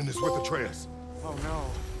 Odin is with Atreus. Oh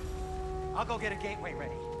no. I'll go get a gateway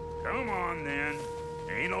ready. Come on, then.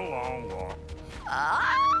 Ain't a long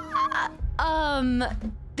walk.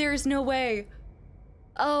 There's no way.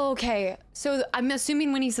 Oh, okay. So I'm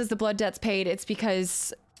assuming when he says the blood debt's paid, it's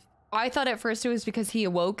because I thought at first it was because he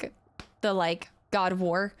awoke the like god of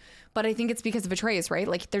war, but I think it's because of Atreus, right?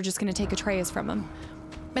 Like they're just gonna take Atreus from him.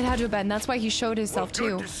 It had to have been. That's why he showed himself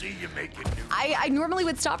Well, good too. To see you making new. I normally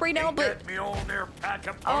would stop right now, Ain't but that me old there pack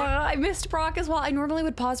apart? I missed Brock as well. I normally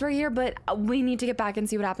would pause right here, but we need to get back and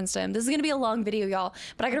see what happens to him. This is gonna be a long video, y'all,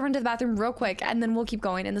 but I gotta run to the bathroom real quick and then we'll keep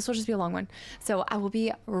going, and this will just be a long one. So I will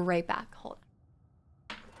be right back. Hold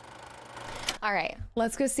on. All right,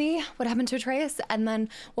 let's go see what happened to Atreus, and then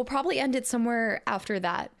we'll probably end it somewhere after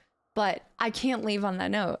that, but I can't leave on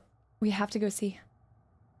that note. We have to go see.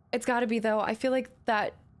 It's gotta be though. I feel like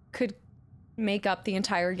that could make up the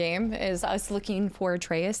entire game, is us looking for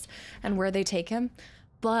Atreus and where they take him,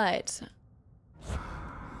 but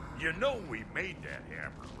You know we made that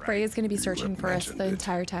hammer, right? Frey is going to be searching for us the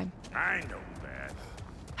entire time. I know that.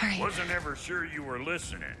 All right. Wasn't ever sure you were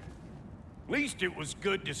listening. At least it was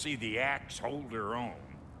good to see the axe hold her own.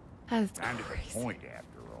 That's kind of crazy. the point,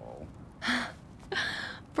 after all.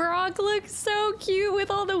 Brock looks so cute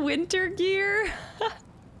with all the winter gear.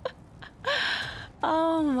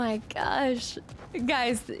 Oh my gosh.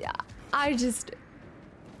 Guys, I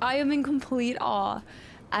am in complete awe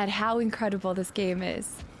at how incredible this game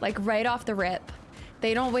is. Like right off the rip.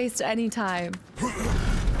 They don't waste any time.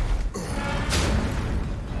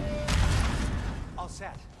 All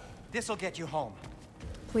set. This'll get you home.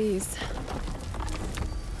 Please.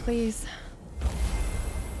 Please.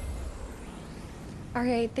 All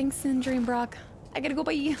right, thanks, Sindri and Brock. I gotta go,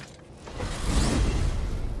 bye.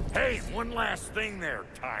 Hey, one last thing there,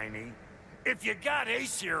 Tiny. If you got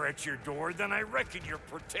Aesir at your door, then I reckon your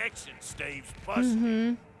protection stave's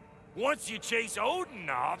busted. Once you chase Odin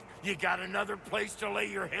off, you got another place to lay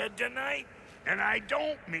your head tonight? And I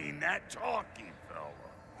don't mean that talky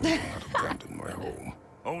fella. Not abandon my home.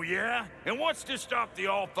 Oh yeah? And what's to stop the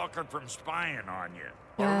all-fucker from spying on you?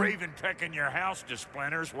 Yeah. Or raven pecking your house to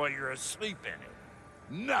splinters while you're asleep in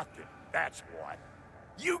it? Nothing, that's what.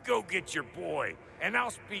 You go get your boy, and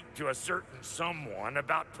I'll speak to a certain someone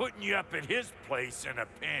about putting you up at his place in a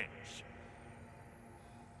pinch.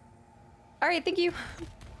 All right, thank you.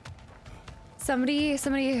 Somebody,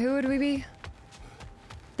 who would we be?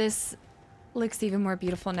 This looks even more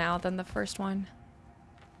beautiful now than the first one.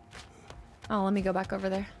 Oh, let me go back over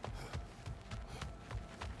there.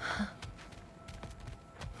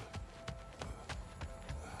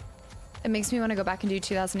 It makes me want to go back and do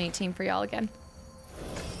 2018 for y'all again.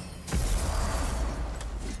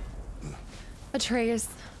 Atreus.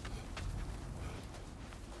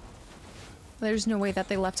 There's no way that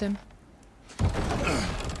they left him.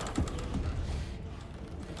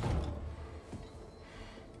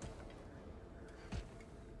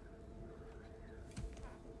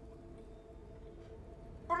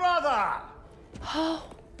 Brother! Oh.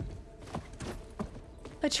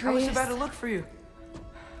 Atreus. I was about to look for you.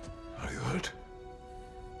 Are you hurt?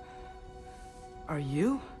 Are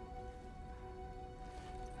you?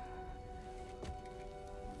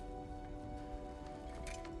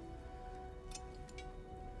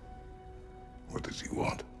 What does he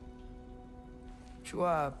want?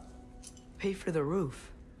 To, pay for the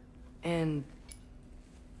roof. And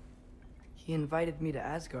he invited me to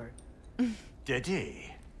Asgard. Did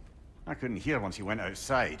he? I couldn't hear once he went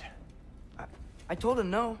outside. I told him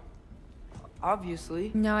no.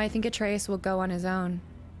 Obviously. No, I think Atreus will go on his own.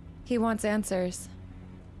 He wants answers.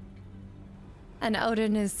 And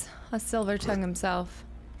Odin is a silver tongue himself.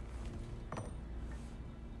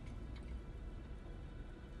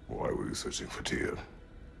 Why were you searching for Tyr?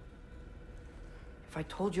 If I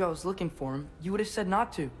told you I was looking for him, you would have said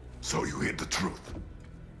not to. So you hid the truth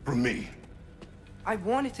from me. I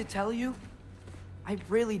wanted to tell you. I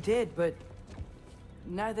really did, but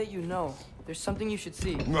now that you know, there's something you should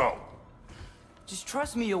see. No. Just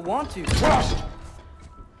trust me, you'll want to. Trust!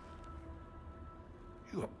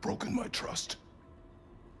 You have broken my trust.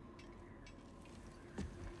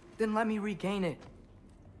 Then let me regain it.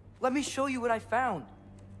 Let me show you what I found.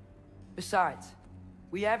 Besides,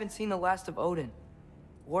 we haven't seen the last of Odin.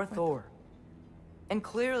 Or Thor. And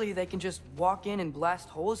clearly they can just walk in and blast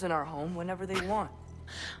holes in our home whenever they want.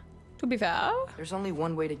 To be fair. There's only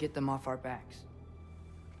one way to get them off our backs.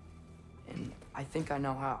 And I think I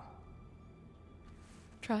know how.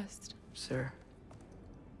 Trust. Sir.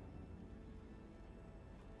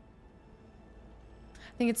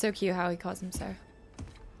 I think it's so cute how he calls him sir.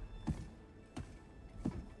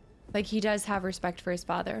 Like, he does have respect for his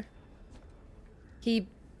father. He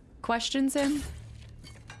questions him,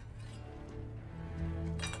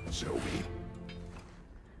 Shall we?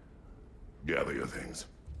 Gather your things.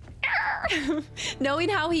 Knowing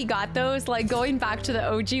how he got those, like going back to the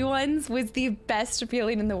OG ones, was the best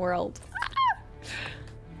feeling in the world.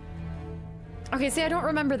 Okay, see, I don't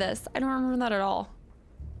remember this. I don't remember that at all.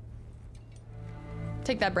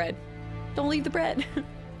 Take that bread. Don't leave the bread.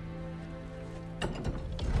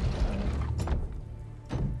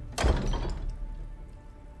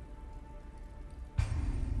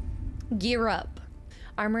 Gear up.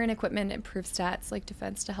 Armor and equipment improve stats like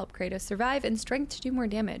defense to help Kratos survive and strength to do more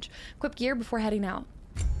damage. Equip gear before heading out.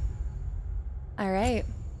 All right.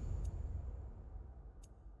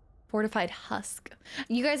 Fortified husk.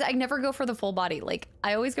 You guys, I never go for the full body. Like,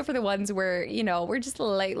 I always go for the ones where, you know, we're just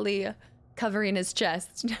lightly covering his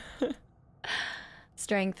chest.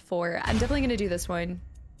 Strength 4. I'm definitely gonna do this one.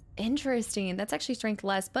 Interesting. That's actually strength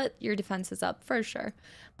less, but your defense is up for sure.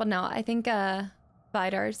 But no, I think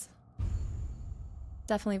Vidars.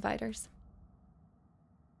 Definitely Vidars.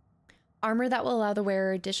 Armor that will allow the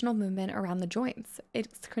wearer additional movement around the joints.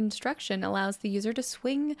 Its construction allows the user to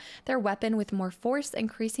swing their weapon with more force,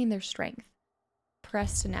 increasing their strength.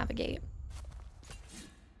 Press to navigate.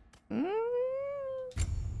 The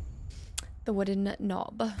wooden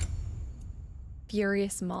knob.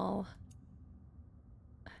 Furious Maul.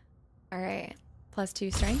 All right.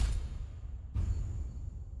 +2 strength.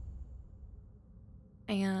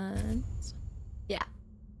 And yeah.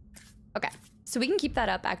 Okay. So we can keep that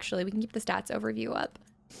up, actually. We can keep the stats overview up.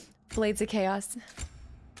 Blades of Chaos.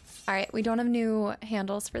 All right. We don't have new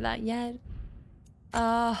handles for that yet.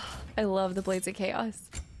 I love the Blades of Chaos.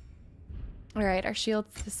 All right. Our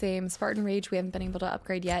shield's the same. Spartan Rage, we haven't been able to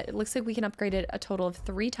upgrade yet. It looks like we can upgrade it a total of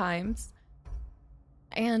 3 times.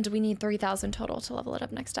 And we need 3,000 total to level it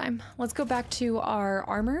up next time. Let's go back to our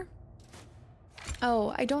armor.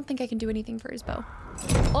 Oh, I don't think I can do anything for his bow.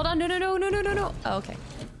 Hold on. No. Oh, okay.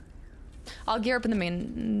 I'll gear up in the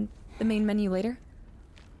main menu later.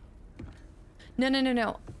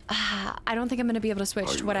 No. I don't think I'm gonna be able to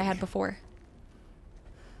switch to what I had before.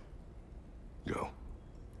 Go.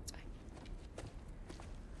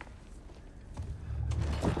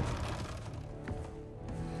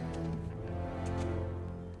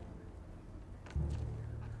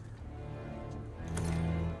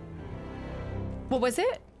 What was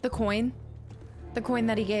it? The coin? The coin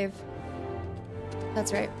that he gave.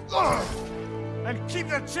 That's right. And keep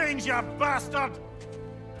the change, you bastard!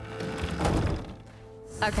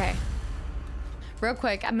 Okay. Real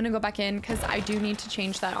quick, I'm gonna go back in because I do need to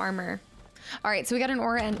change that armor. All right, so we got an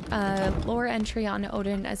lore entry on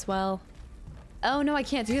Odin as well. Oh no, I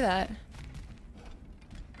can't do that.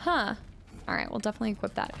 Huh. All right, we'll definitely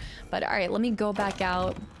equip that. But all right, let me go back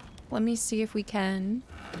out. Let me see if we can.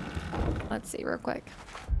 Let's see real quick.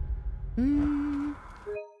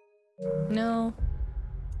 No.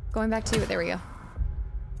 Going back to, there we go.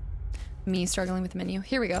 Me struggling with the menu.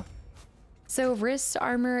 Here we go. So wrist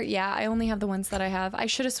armor, yeah, I only have the ones that I have. I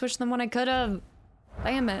should have switched them when I could have.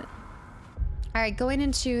 Damn it. All right, going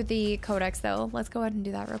into the codex though. Let's go ahead and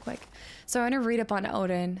do that real quick. So I'm gonna read up on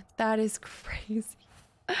Odin. That is crazy.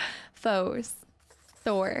 Foes.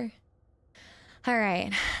 Thor. All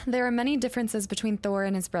right, there are many differences between Thor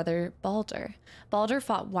and his brother Baldur. Baldur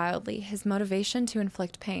fought wildly, his motivation to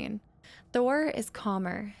inflict pain. Thor is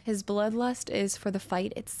calmer. His bloodlust is for the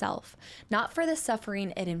fight itself, not for the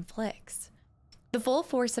suffering it inflicts. The full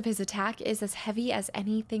force of his attack is as heavy as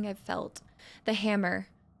anything I've felt. The hammer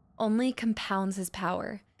only compounds his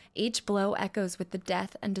power. Each blow echoes with the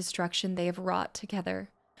death and destruction they have wrought together.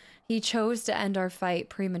 He chose to end our fight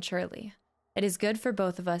prematurely. It is good for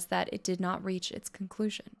both of us that it did not reach its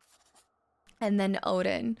conclusion. And then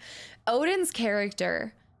Odin. Odin's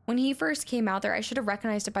character, when he first came out there, I should have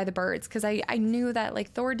recognized it by the birds because I knew that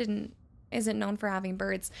like Thor isn't known for having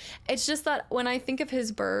birds. It's just that when I think of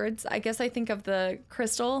his birds, I guess I think of the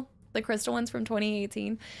crystal ones from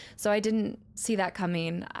 2018. So I didn't see that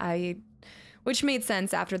coming. Which made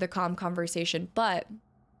sense after the calm conversation. But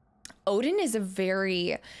Odin is a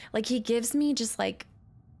very, like, he gives me just like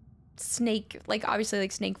snake, like obviously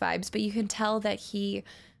like snake vibes, but you can tell that he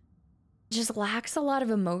just lacks a lot of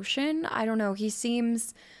emotion. I don't know. He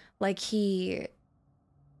seems like he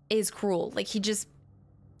is cruel. Like he just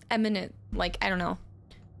eminent, like, I don't know.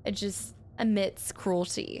 It just emits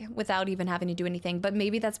cruelty without even having to do anything. But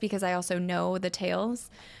maybe that's because I also know the tales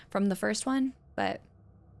from the first one. But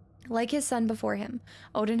like his son before him,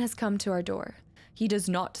 Odin has come to our door. He does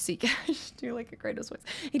not seek, I do like a Kratos voice.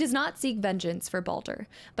 He does not seek vengeance for Baldur,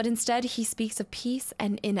 but instead he speaks of peace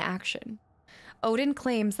and inaction. Odin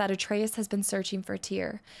claims that Atreus has been searching for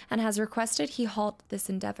Tyr and has requested he halt this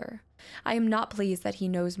endeavor. I am not pleased that he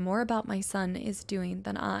knows more about my son is doing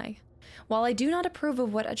than I. While I do not approve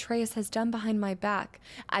of what Atreus has done behind my back,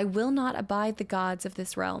 I will not abide the gods of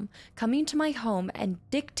this realm coming to my home and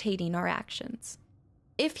dictating our actions.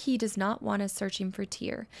 If he does not want us searching for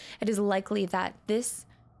Tyr, it is likely that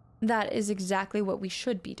that is exactly what we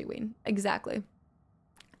should be doing. Exactly.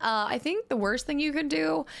 I think the worst thing you could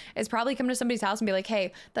do is probably come to somebody's house and be like,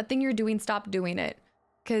 hey, that thing you're doing, stop doing it.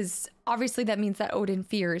 Because obviously that means that Odin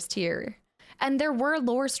fears Tyr. And there were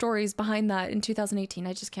lore stories behind that in 2018.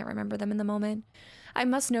 I just can't remember them in the moment. I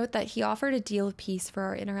must note that he offered a deal of peace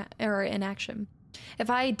for our inaction. If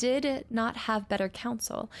I did not have better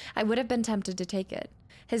counsel, I would have been tempted to take it.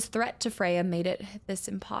 His threat to Freya made this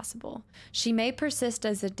impossible. She may persist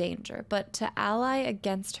as a danger, but to ally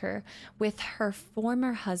against her with her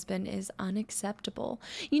former husband is unacceptable.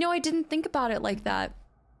 You know, I didn't think about it like that.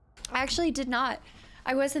 I actually did not.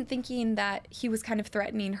 I wasn't thinking that he was kind of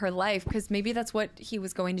threatening her life, because maybe that's what he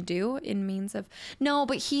was going to do in means of... No,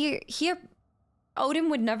 but Odin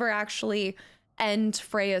would never actually end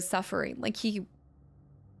Freya's suffering. Like,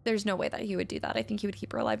 there's no way that he would do that. I think he would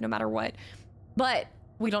keep her alive no matter what. But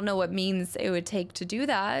we don't know what means it would take to do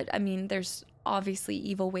that. I mean, there's obviously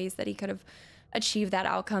evil ways that he could have achieved that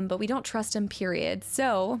outcome, but we don't trust him, period.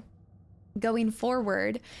 So going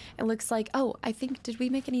forward, it looks like, oh, I think, did we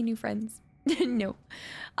make any new friends? No.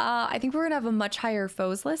 I think we're gonna have a much higher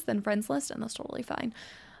foes list than friends list, and that's totally fine.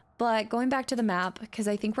 But going back to the map, because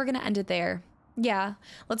I think we're gonna end it there. Yeah,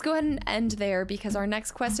 let's go ahead and end there, because our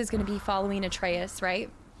next quest is gonna be following Atreus, right?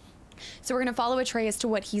 So we're gonna follow Atreus to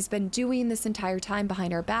what he's been doing this entire time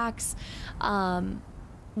behind our backs.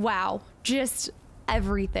 Wow, just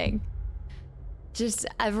everything. Just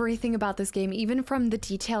everything about this game, even from the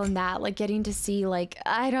detail in that, like getting to see, like,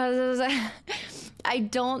 I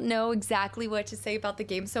don't know exactly what to say about the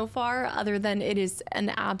game so far, other than it is an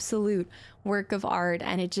absolute work of art,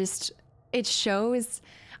 and it shows.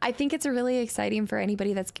 I think it's really exciting for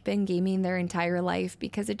anybody that's been gaming their entire life,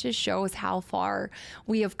 because it just shows how far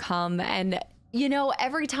we have come. And, you know,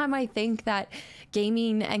 every time I think that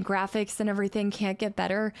gaming and graphics and everything can't get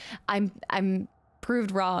better, I'm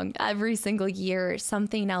proved wrong. Every single year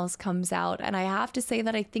something else comes out, and I have to say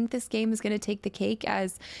that I think this game is going to take the cake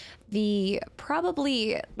as the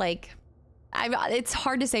probably, like, it's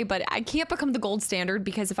hard to say, but I can't become the gold standard,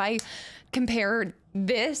 because if I compare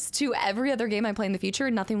this to every other game I play in the future,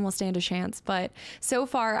 nothing will stand a chance. But so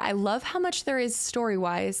far, I love how much there is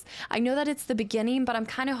story-wise. I know that it's the beginning, but I'm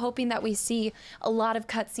kind of hoping that we see a lot of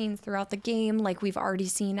cutscenes throughout the game, like we've already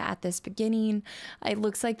seen at this beginning. It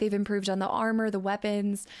looks like they've improved on the armor, the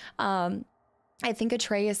weapons. I think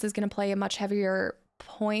Atreus is going to play a much heavier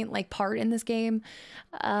part in this game.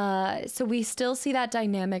 So we still see that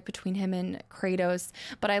dynamic between him and Kratos,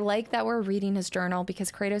 but I like that we're reading his journal,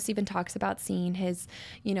 because Kratos even talks about seeing his,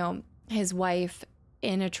 you know, his wife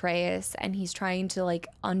in Atreus, and he's trying to, like,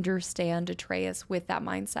 understand Atreus with that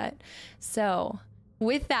mindset. So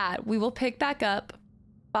with that, we will pick back up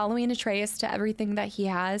following Atreus to everything that he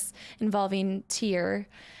has involving Tyr.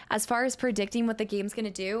 As far as predicting what the game's going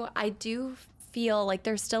to do, I do feel like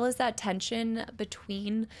there still is that tension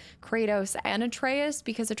between Kratos and Atreus,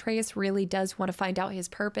 because Atreus really does want to find out his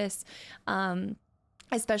purpose,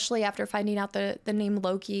 especially after finding out the name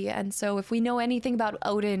Loki. And so if we know anything about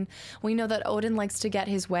Odin, we know that Odin likes to get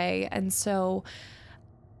his way. And so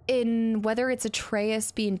in whether it's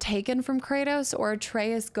Atreus being taken from Kratos or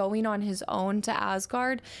Atreus going on his own to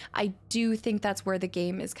Asgard, I do think that's where the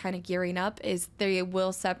game is kind of gearing up, is they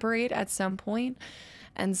will separate at some point.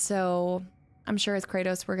 And so I'm sure as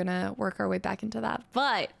Kratos, we're going to work our way back into that.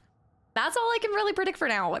 But that's all I can really predict for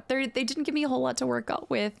now. They didn't give me a whole lot to work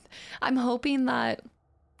out with. I'm hoping that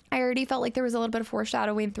I already felt like there was a little bit of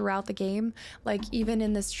foreshadowing throughout the game, like even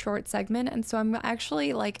in this short segment. And so I'm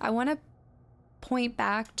actually like, I want to point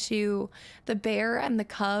back to the bear and the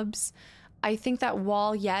cubs. I think that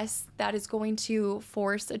while, yes, that is going to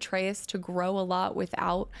force Atreus to grow a lot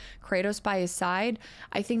without Kratos by his side,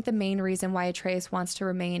 I think the main reason why Atreus wants to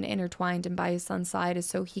remain intertwined and by his son's side is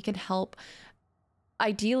so he can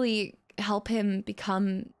ideally help him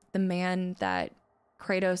become the man that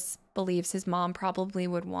Kratos believes his mom probably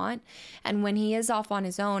would want. And when he is off on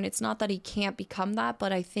his own, it's not that he can't become that,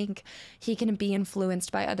 but I think he can be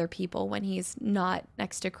influenced by other people when he's not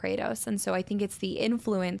next to Kratos. And so I think it's the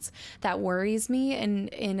influence that worries me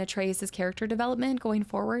in Atreus' character development going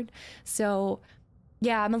forward. So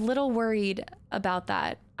yeah, I'm a little worried about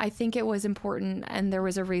that. I think it was important, and there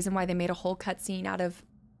was a reason why they made a whole cutscene out of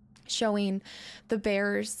showing the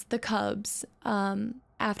bears, the cubs,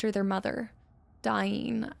 after their mother.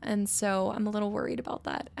 dying, and so I'm a little worried about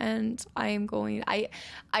that. And I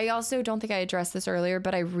also don't think I addressed this earlier,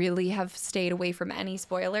 but I really have stayed away from any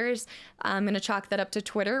spoilers. I'm gonna chalk that up to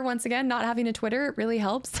Twitter once again. Not having a Twitter, it really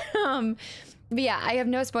helps. But yeah, I have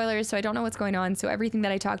no spoilers, so I don't know what's going on. So everything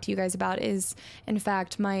that I talk to you guys about is, in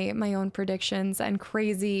fact, my own predictions and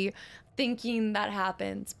crazy thinking that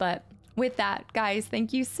happens. But with that, guys,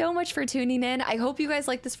 thank you so much for tuning in. I hope you guys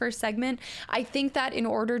like this first segment. I think that in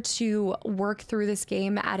order to work through this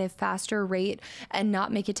game at a faster rate and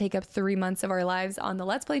not make it take up 3 months of our lives on the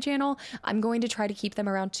Let's Play channel, I'm going to try to keep them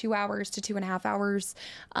around 2 hours to 2.5 hours.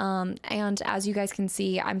 And as you guys can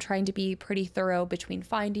see, I'm trying to be pretty thorough between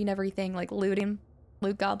finding everything, like looting.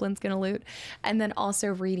 Loot Goblin's gonna loot, and then also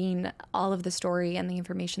reading all of the story and the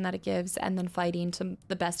information that it gives, and then fighting to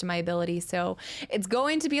the best of my ability. So it's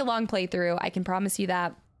going to be a long playthrough, I can promise you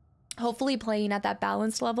that. Hopefully playing at that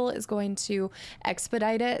balanced level is going to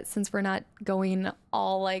expedite it, since we're not going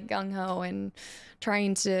all like gung-ho and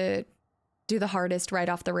trying to do the hardest right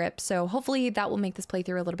off the rip. So hopefully that will make this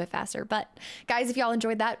playthrough a little bit faster. But guys, if y'all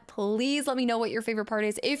enjoyed that, please let me know what your favorite part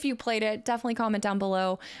is. If you played it, definitely comment down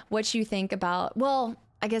below what you think about, well,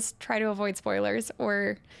 I guess try to avoid spoilers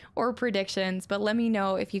or predictions, but let me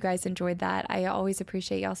know if you guys enjoyed that. I always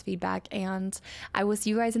appreciate y'all's feedback, and I will see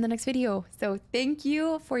you guys in the next video. So thank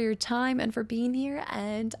you for your time and for being here,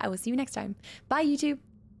 and I will see you next time. Bye, YouTube.